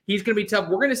 He's going to be tough.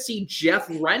 We're going to see Jeff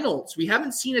Reynolds. We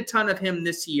haven't seen a ton of him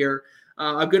this year.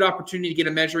 A good opportunity to get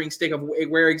a measuring stick of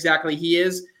where exactly he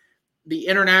is. The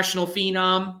international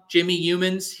phenom, Jimmy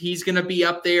Humans, he's going to be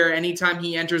up there. Anytime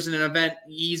he enters in an event,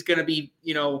 he's going to be,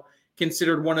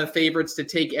 considered one of the favorites to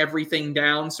take everything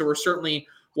down. So we're certainly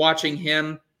watching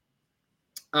him.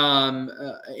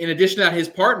 In addition to that, his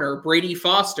partner, Brady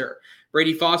Foster.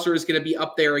 Brady Foster is going to be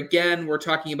up there again. We're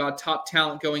talking about top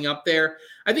talent going up there.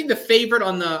 I think the favorite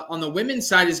on the women's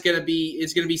side is going to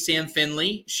be Sam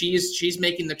Finley. She's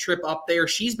making the trip up there.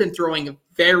 She's been throwing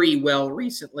very well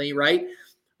recently, right?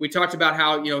 We talked about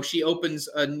how, she opens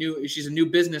she's a new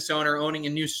business owner owning a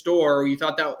new store. You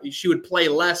thought that she would play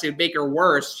less, it would make her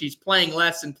worse. She's playing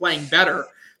less and playing better.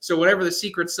 So whatever the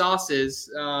secret sauce is,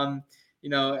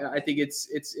 I think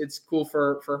it's cool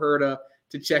for her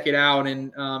to check it out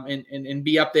and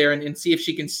be up there and see if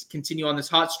she can continue on this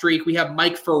hot streak. We have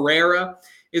Mike Ferreira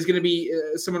is going to be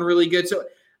someone really good. So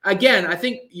again, I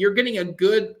think you're getting a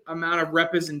good amount of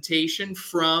representation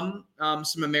from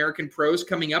some American pros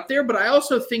coming up there, but I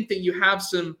also think that you have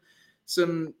some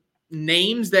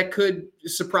names that could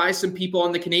surprise some people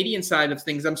on the Canadian side of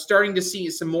things. I'm starting to see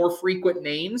some more frequent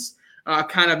names.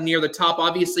 kind of near the top.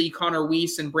 Obviously, Connor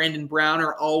Weiss and Brandon Brown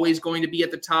are always going to be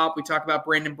at the top. We talk about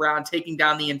Brandon Brown taking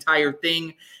down the entire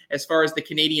thing as far as the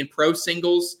Canadian Pro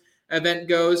Singles event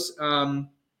goes.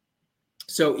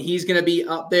 So he's going to be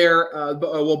up there.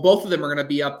 Well, both of them are going to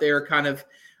be up there kind of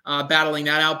battling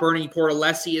that out. Bernie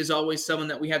Portalessi is always someone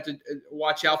that we have to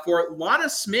watch out for. Lana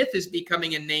Smith is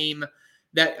becoming a name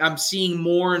that I'm seeing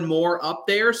more and more up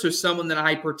there. So someone that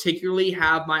I particularly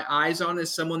have my eyes on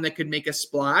is someone that could make a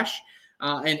splash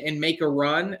and make a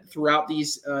run throughout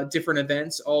these different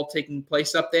events all taking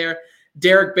place up there.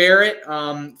 Derek Barrett,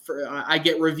 I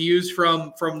get reviews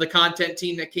from the content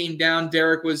team that came down.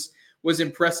 Derek was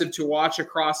impressive to watch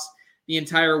across the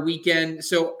entire weekend.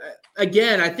 So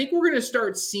again, I think we're going to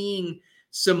start seeing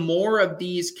some more of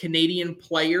these Canadian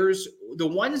players. The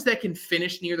ones that can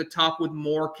finish near the top with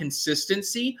more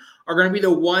consistency are going to be the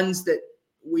ones that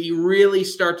we really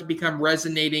start to become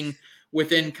resonating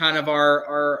within kind of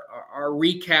our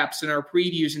recaps and our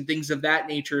previews and things of that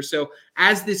nature. So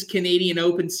as this Canadian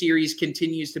Open series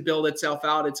continues to build itself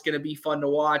out, it's going to be fun to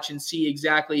watch and see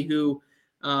exactly who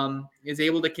is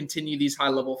able to continue these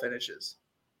high-level finishes.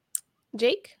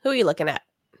 Jake, who are you looking at?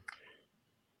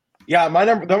 Yeah, my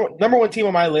number one team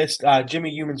on my list, Jimmy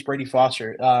Humans, Brady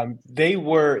Foster. They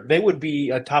would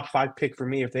be a top 5 pick for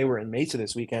me if they were in Mesa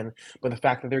this weekend. But the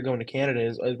fact that they're going to Canada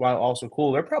is while also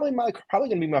cool. They're probably going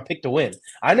to be my pick to win.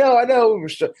 I know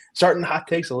we're starting hot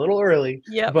takes a little early.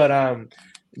 Yeah, but I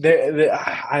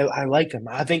like them.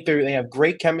 I think they have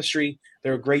great chemistry.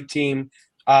 They're a great team.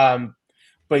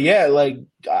 But yeah, like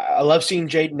I love seeing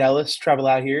Jaden Ellis travel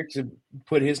out here to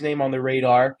put his name on the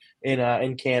radar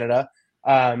in Canada.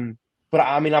 But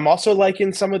I mean, I'm also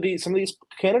liking some of these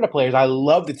Canada players. I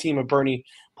love the team of Bernie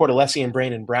Portalessi and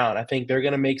Brandon Brown. I think they're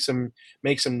going to make some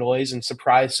noise and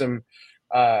surprise some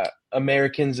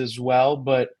Americans as well.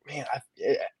 But man,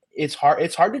 it's hard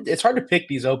to pick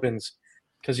these opens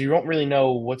because you don't really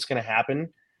know what's going to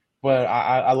happen. But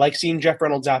I like seeing Jeff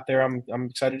Reynolds out there. I'm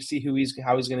excited to see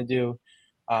how he's going to do.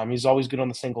 He's always good on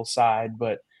the singles side,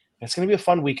 but it's going to be a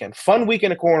fun weekend. Fun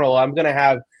weekend of cornhole. I'm going to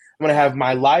have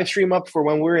my live stream up for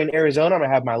when we're in Arizona. I'm going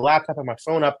to have my laptop and my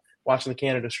phone up watching the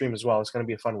Canada stream as well. It's going to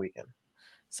be a fun weekend.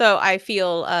 So I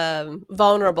feel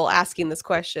vulnerable asking this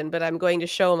question, but I'm going to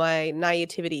show my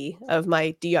naivety of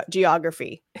my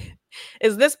geography.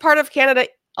 Is this part of Canada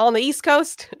on the East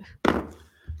Coast?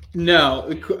 No,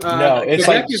 it's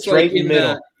like straight in the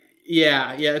middle.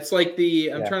 Yeah, it's like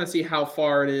I'm trying to see how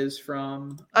far it is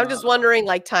from. I'm just wondering,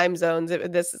 like time zones.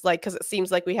 This is like because it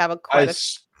seems like we have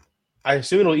I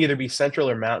assume it'll either be Central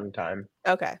or Mountain Time.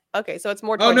 Okay, so it's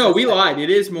more. Oh no, we lied. It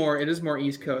is more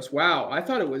East Coast. Wow, I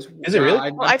thought it was. Is it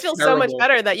really? I feel so much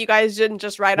better that you guys didn't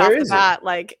just off the bat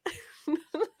like.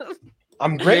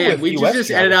 I'm great with we US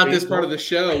just edit out this part of the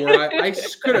show where I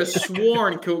could have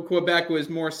sworn Quebec was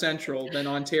more central than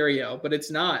Ontario, but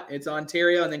it's not. It's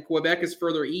Ontario, and then Quebec is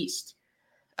further east.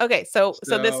 Okay, so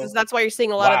that's why you're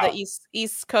seeing a lot of the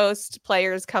East Coast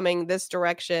players coming this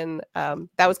direction.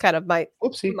 That was kind of my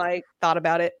thought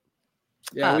about it.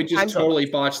 Yeah, we just totally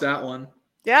botched that one.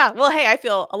 Yeah, well, hey, I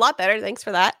feel a lot better. Thanks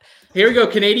for that. Here we go,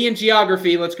 Canadian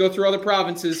geography. Let's go through all the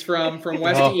provinces from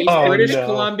west to east. British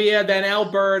Columbia, then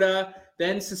Alberta,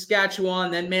 then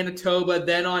Saskatchewan, then Manitoba,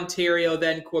 then Ontario,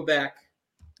 then Quebec.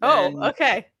 Then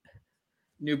okay.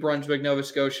 New Brunswick, Nova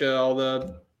Scotia, all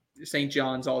the St.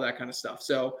 John's, all that kind of stuff.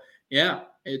 So yeah,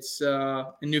 it's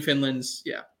in Newfoundland's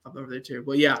up over there too.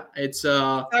 But yeah, it's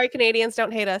sorry, Canadians,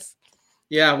 don't hate us.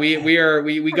 Yeah,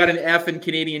 we got an F in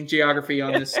Canadian geography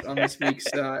on this week's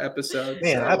episode.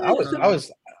 Man,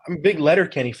 so. I'm a big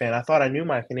Letterkenny fan. I thought I knew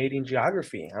my Canadian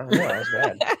geography. I don't know, that was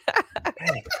bad.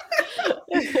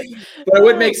 But it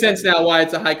would make sense now why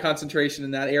it's a high concentration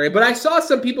in that area. But I saw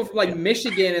some people from like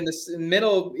Michigan in the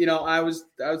middle. I was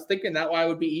thinking that why it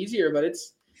would be easier, but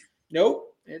it's nope.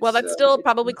 Well, that's still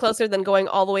probably closer than going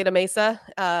all the way to Mesa.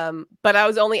 But I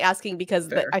was only asking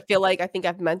because I feel like I think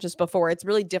I've mentioned this before. It's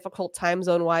really difficult time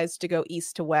zone wise to go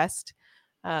east to west.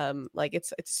 Like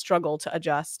it's a struggle to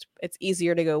adjust. It's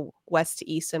easier to go west to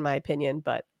east, in my opinion.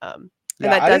 But I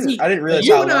didn't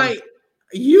realize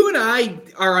you and I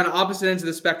are on opposite ends of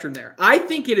the spectrum there. I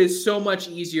think it is so much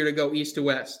easier to go east to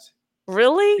west.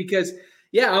 Really? Because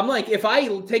I'm like, if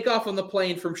I take off on the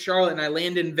plane from Charlotte and I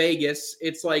land in Vegas,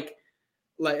 it's like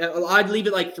I'd leave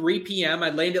at like 3 p.m.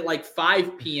 I'd land at like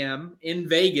 5 p.m. in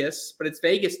Vegas, but it's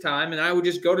Vegas time, and I would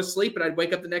just go to sleep and I'd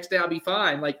wake up the next day. I'll be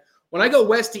fine. Like when I go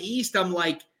west to east, I'm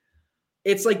like,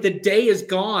 it's like the day is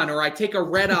gone, or I take a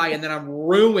red eye and then I'm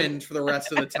ruined for the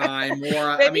rest of the time.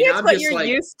 Or maybe it's what you're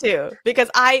used to, because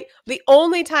the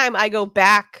only time I go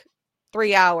back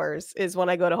 3 hours is when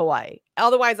I go to Hawaii.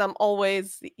 Otherwise, I'm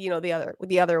always,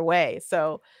 the other way.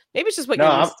 So maybe it's just what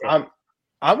you're used to.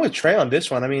 I'm with Trey on this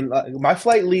one. I mean, my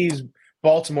flight leaves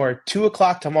Baltimore at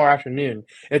 2:00 tomorrow afternoon.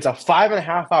 It's a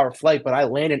 5.5-hour flight, but I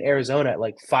land in Arizona at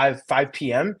like 5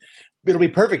 p.m. It'll be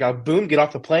perfect. I'll get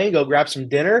off the plane, go grab some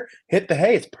dinner, hit the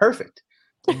hay. It's perfect.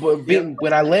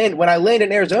 When I land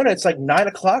in Arizona, it's like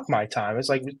 9:00 my time. It's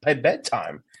like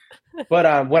bedtime.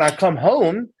 But when I come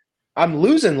home, I'm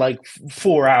losing like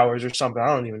 4 hours or something.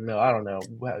 I don't even know. I don't know.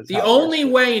 The only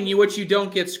way in which you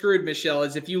don't get screwed, Michelle,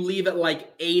 is if you leave at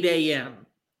like 8 a.m.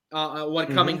 When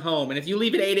coming home. And if you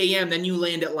leave at 8 a.m., then you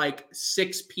land at like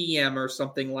 6 p.m. or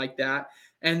something like that.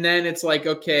 And then it's like,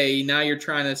 okay, now you're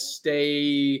trying to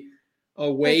stay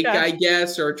awake, I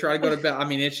guess, or try to go to bed. I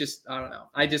mean, it's just, I don't know.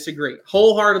 I disagree.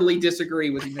 Wholeheartedly disagree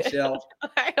with you, Michelle.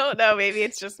 I don't know. Maybe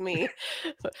it's just me.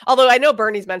 Although I know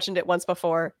Bernie's mentioned it once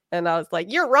before, and I was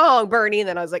like, you're wrong, Bernie. And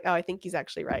then I was like, oh, I think he's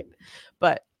actually right.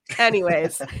 But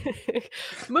anyways,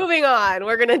 moving on.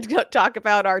 We're going to talk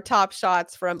about our top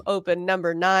shots from Open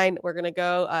number 9. We're going to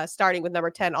go starting with number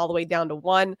 10 all the way down to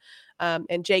 1.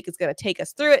 And Jake is going to take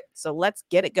us through it. So let's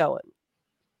get it going.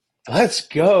 Let's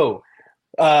go.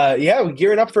 We're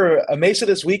gearing up for a Mesa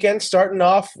this weekend, starting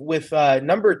off with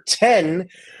number 10.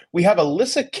 We have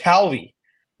Alyssa Calvi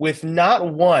with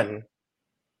not 1,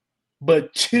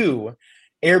 but 2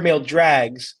 airmail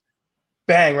drags.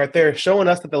 Bang, right there, showing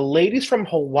us that the ladies from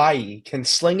Hawaii can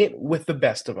sling it with the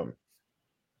best of them.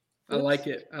 I like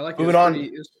it. Moving on.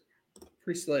 It's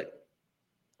pretty slick.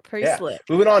 Slick.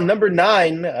 Moving on, number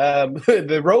 9,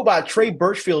 the robot Trey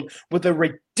Birchfield with a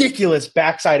ridiculous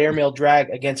backside airmail drag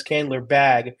against Candler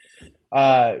Bag.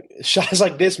 Shots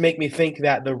like this make me think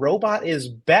that the robot is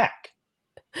back.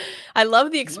 I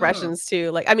love the expressions too.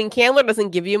 Like, I mean, Candler doesn't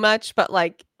give you much, but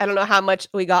like, I don't know how much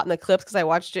we got in the clips because I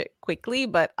watched it quickly,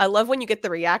 but I love when you get the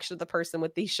reaction of the person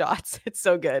with these shots. It's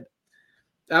so good.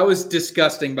 That was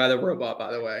disgusting by the robot,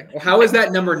 by the way. Well, how is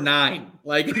that number 9?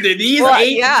 Like these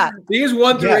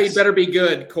 1 through 8 better be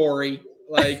good, Corey.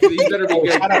 Like these better be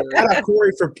good.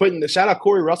 Shout out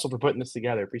Corey Russell for putting this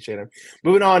together. Appreciate him.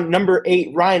 Moving on, number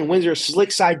 8, Ryan Windsor,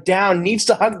 slick side down, needs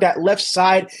to hug that left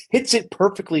side, hits it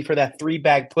perfectly for that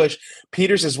 3-bag push.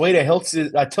 Peters is way to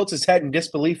tilts his head in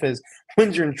disbelief as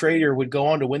Windsor and Trader would go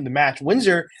on to win the match.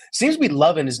 Windsor seems to be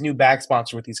loving his new bag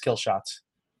sponsor with these kill shots.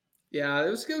 Yeah, it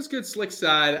was good slick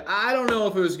side. I don't know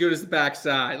if it was good as the back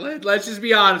side. Let's just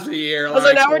be honest with you here.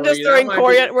 So now we're just throwing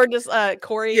Corey. We're just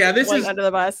Corey. Yeah, this is under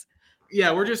the bus.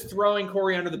 Yeah, we're just throwing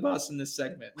Corey under the bus in this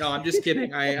segment. No, I'm just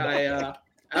kidding. That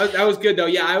was good though.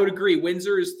 Yeah, I would agree.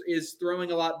 Windsor is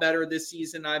throwing a lot better this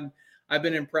season. I've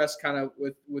been impressed kind of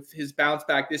with his bounce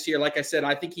back this year. Like I said,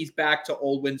 I think he's back to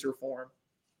old Windsor form.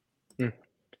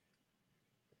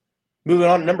 Moving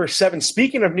on, number 7.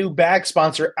 Speaking of new bag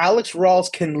sponsor, Alex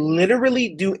Rawls can literally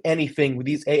do anything with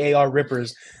these AAR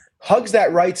rippers. Hugs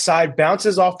that right side,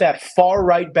 bounces off that far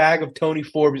right bag of Tony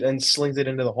Forbes, and slings it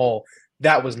into the hole.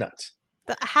 That was nuts.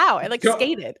 How? I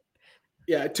skated.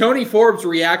 Yeah, Tony Forbes'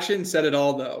 reaction said it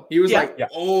all, though. He was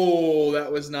oh,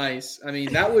 that was nice. I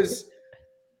mean, that was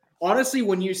honestly,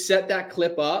 when you set that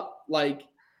clip up, like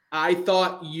I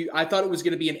thought it was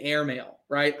going to be an airmail.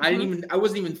 Right. I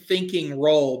wasn't even thinking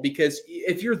roll, because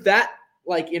if you're that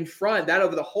like in front, that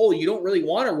over the hole, you don't really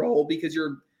want to roll because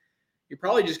you're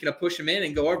probably just going to push him in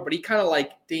and go over. But he kind of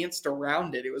like danced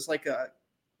around it. It was like a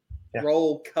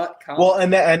roll cut combo. Well,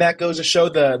 and that goes to show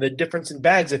the difference in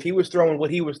bags. If he was throwing what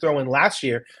he was throwing last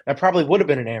year, that probably would have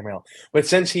been an airmail. But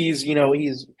since he's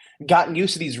gotten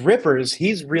used to these rippers,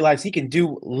 he's realized he can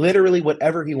do literally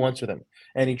whatever he wants with them.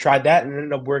 And he tried that and it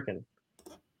ended up working.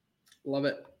 Love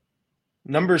it.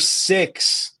 Number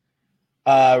 6,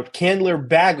 Candler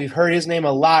Bag. We've heard his name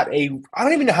a lot. I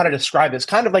don't even know how to describe this.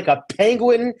 Kind of like a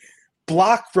penguin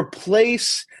block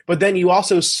replace, but then you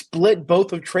also split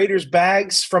both of Trader's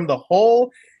bags from the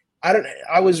hole. When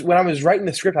I was writing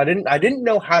the script, I didn't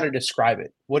know how to describe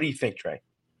it. What do you think, Trey?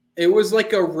 It was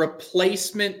like a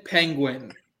replacement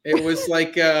penguin. It was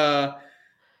like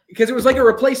because it was like a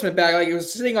replacement bag. Like it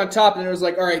was sitting on top, and it was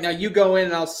like, all right, now you go in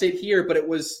and I'll sit here. But it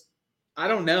was, I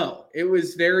don't know. It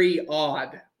was very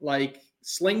odd, like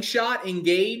slingshot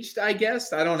engaged, I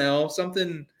guess. I don't know.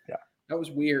 Something that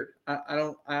was weird.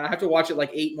 I have to watch it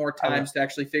like 8 more times to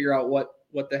actually figure out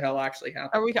what the hell actually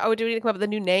happened. Are we doing to come up with a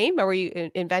new name? Are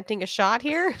we inventing a shot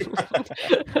here?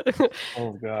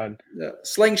 Oh God.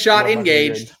 Slingshot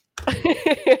engaged.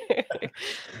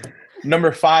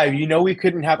 Number 5, we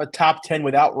couldn't have a top 10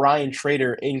 without Ryan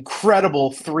Trader.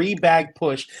 Incredible 3-bag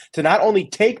push to not only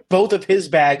take both of his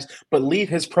bags, but leave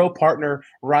his pro partner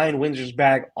Ryan Windsor's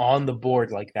bag on the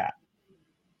board like that.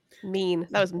 Mean.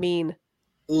 That was mean.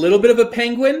 little bit of a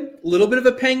penguin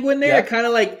there. Yeah. Kind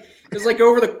of like it was like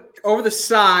over the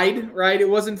side, right? It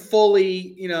wasn't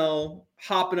fully,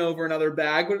 hopping over another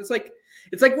bag, but it's like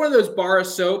one of those bar of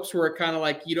soaps where it kind of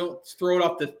like you don't throw it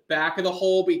off the back of the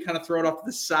hole, but you kind of throw it off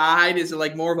the side. Is it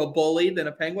like more of a bully than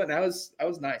a penguin? That was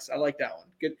nice. I like that one.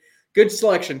 Good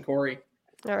selection, Corey.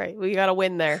 All right, we got a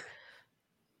win there.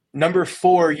 Number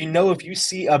 4, if you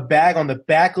see a bag on the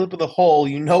back lip of the hole,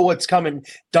 you know what's coming.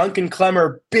 Duncan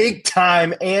Clemmer, big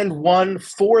time, and 1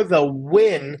 for the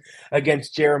win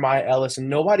against Jeremiah Ellis. And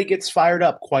nobody gets fired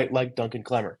up quite like Duncan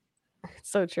Clemmer.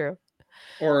 So true.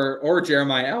 Or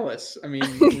Jeremiah Ellis. I mean,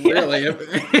 really.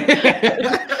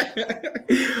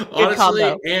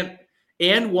 Honestly,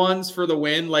 and 1s for the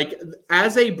win. Like,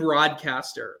 as a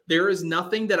broadcaster, there is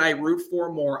nothing that I root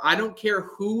for more. I don't care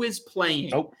who is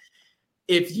playing. Nope.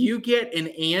 If you get an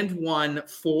and 1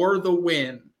 for the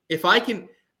win, if I can,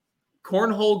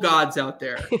 cornhole gods out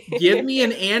there, give me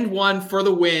an and 1 for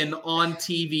the win on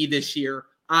TV this year.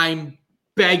 I'm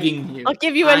begging you. I'll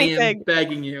give you anything. I am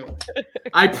begging you.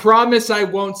 I promise I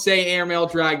won't say airmail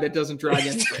drag that doesn't drag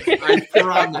anything. I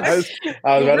promise.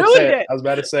 I was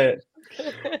about to say it.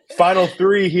 Final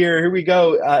 3 here. Here we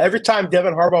go. Every time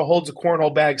Devin Harbaugh holds a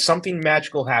cornhole bag, something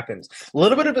magical happens. A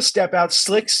little bit of a step out,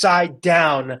 slick side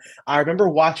down. I remember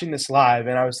watching this live,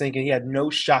 and I was thinking he had no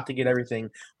shot to get everything,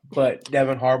 but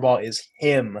Devin Harbaugh is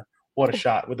him. What a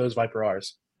shot with those Viper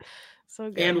R's.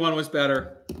 So good. And 1 was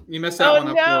better. You messed that one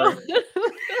up,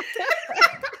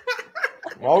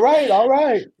 Corey. All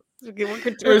right.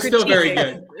 It was still very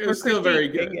good. It was still very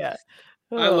good. Yeah.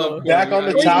 I love back on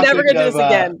the We're topic never gonna do of, this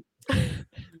again.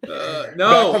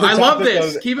 No, I love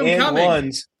this. Keep them coming.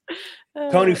 Ones.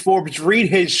 Tony Forbes, read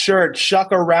his shirt,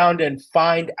 shuck around and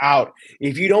find out.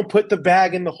 If you don't put the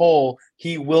bag in the hole,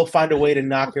 he will find a way to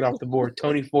knock it off the board.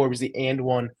 Tony Forbes, the and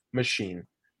 1 machine.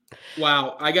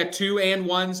 Wow, I got 2 and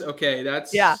 1s. Okay,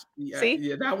 that's See?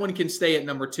 Yeah, that one can stay at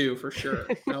number 2 for sure.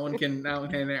 That one can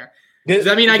there. Does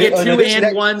that mean I get 2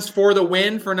 and 1s for the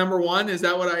win for number 1? Is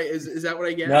that what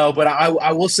I get? No, but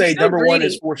I will say number greedy. 1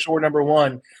 is for sure number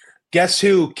 1. Guess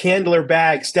who? Candler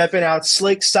bag, stepping out,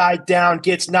 slick side down,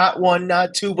 gets not 1,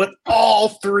 not 2, but all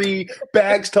 3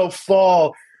 bags to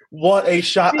fall. What a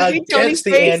shot against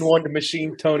the and 1 to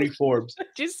machine, Tony Forbes.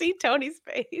 Did you see Tony's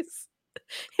face?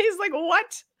 He's like,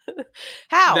 what?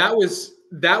 How?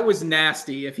 That was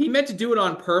nasty. If he meant to do it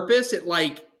on purpose, it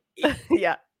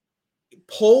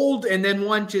pulled and then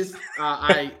one just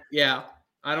I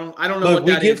don't know. Look, what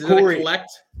that is. Is that a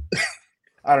collect?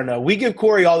 I don't know. We give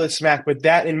Corey all this smack, but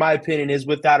that, in my opinion, is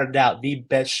without a doubt the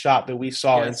best shot that we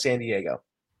saw in San Diego.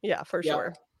 Yeah, for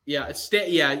sure. Yeah,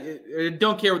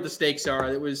 don't care what the stakes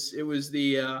are. It was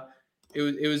the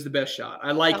best shot.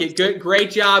 I like it. Good,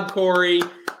 great job, Corey.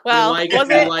 Well, you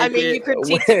critiqued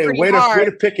it pretty hard. Way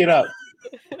to pick it up.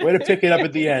 Way to pick it up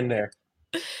at the end there.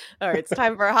 All right, it's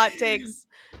time for our hot takes.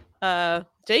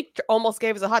 Jake almost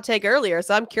gave us a hot take earlier,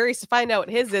 so I'm curious to find out what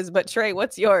his is. But Trey,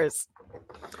 what's yours?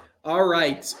 All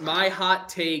right, my hot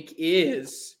take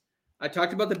is I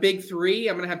talked about the big 3.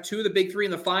 I'm going to have 2 of the big 3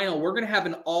 in the final. We're going to have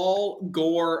an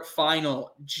all-Gore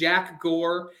final. Jack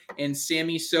Gore and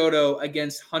Sammy Soto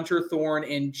against Hunter Thorne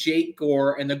and Jake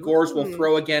Gore, and the Gores will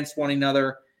throw against one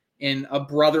another in a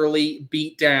brotherly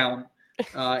beatdown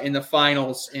in the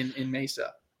finals in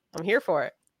Mesa. I'm here for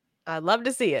it. I'd love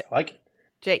to see it. I like it.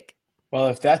 Jake. Well,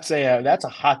 if that's a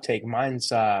hot take,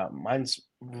 mine's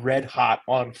red hot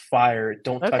on fire.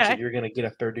 Don't touch it. You're going to get a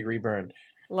 3rd-degree burn.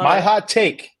 My hot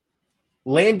take,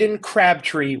 Landon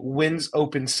Crabtree wins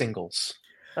open singles.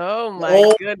 Oh,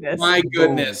 my goodness. My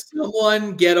goodness.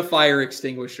 Someone get a fire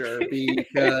extinguisher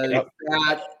because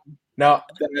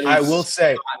I will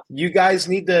say, you guys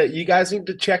need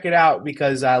to check it out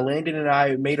because Landon and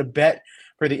I made a bet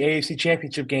for the AFC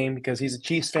Championship game because he's a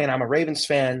Chiefs fan. I'm a Ravens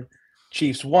fan.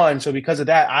 Chiefs won. So because of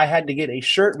that, I had to get a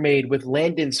shirt made with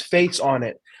Landon's face on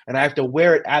it, and I have to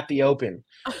wear it at the Open.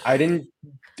 I didn't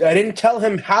tell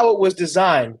him how it was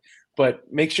designed, but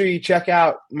make sure you check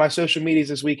out my social medias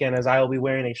this weekend as I will be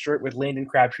wearing a shirt with Landon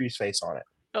Crabtree's face on it.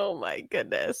 Oh my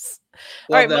goodness.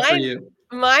 Love that for you.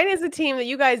 Mine is a team that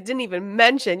you guys didn't even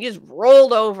mention. You just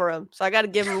rolled over them. So I got to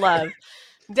give them love.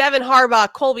 Devin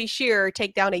Harbaugh, Colby Shearer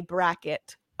take down a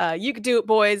bracket. You could do it,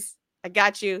 boys. I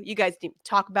got you. You guys need to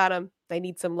talk about them. They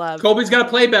need some love. Colby's got to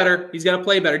play better. He's got to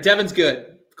play better. Devin's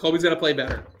good. Colby's got to play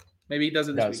better. Maybe he does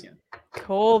it this weekend.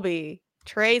 Colby,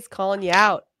 Trey's calling you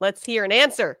out. Let's hear an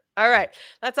answer. All right.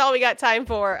 That's all we got time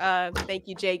for. Thank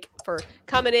you, Jake, for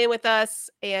coming in with us.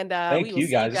 And we will see you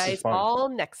guys all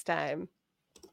next time.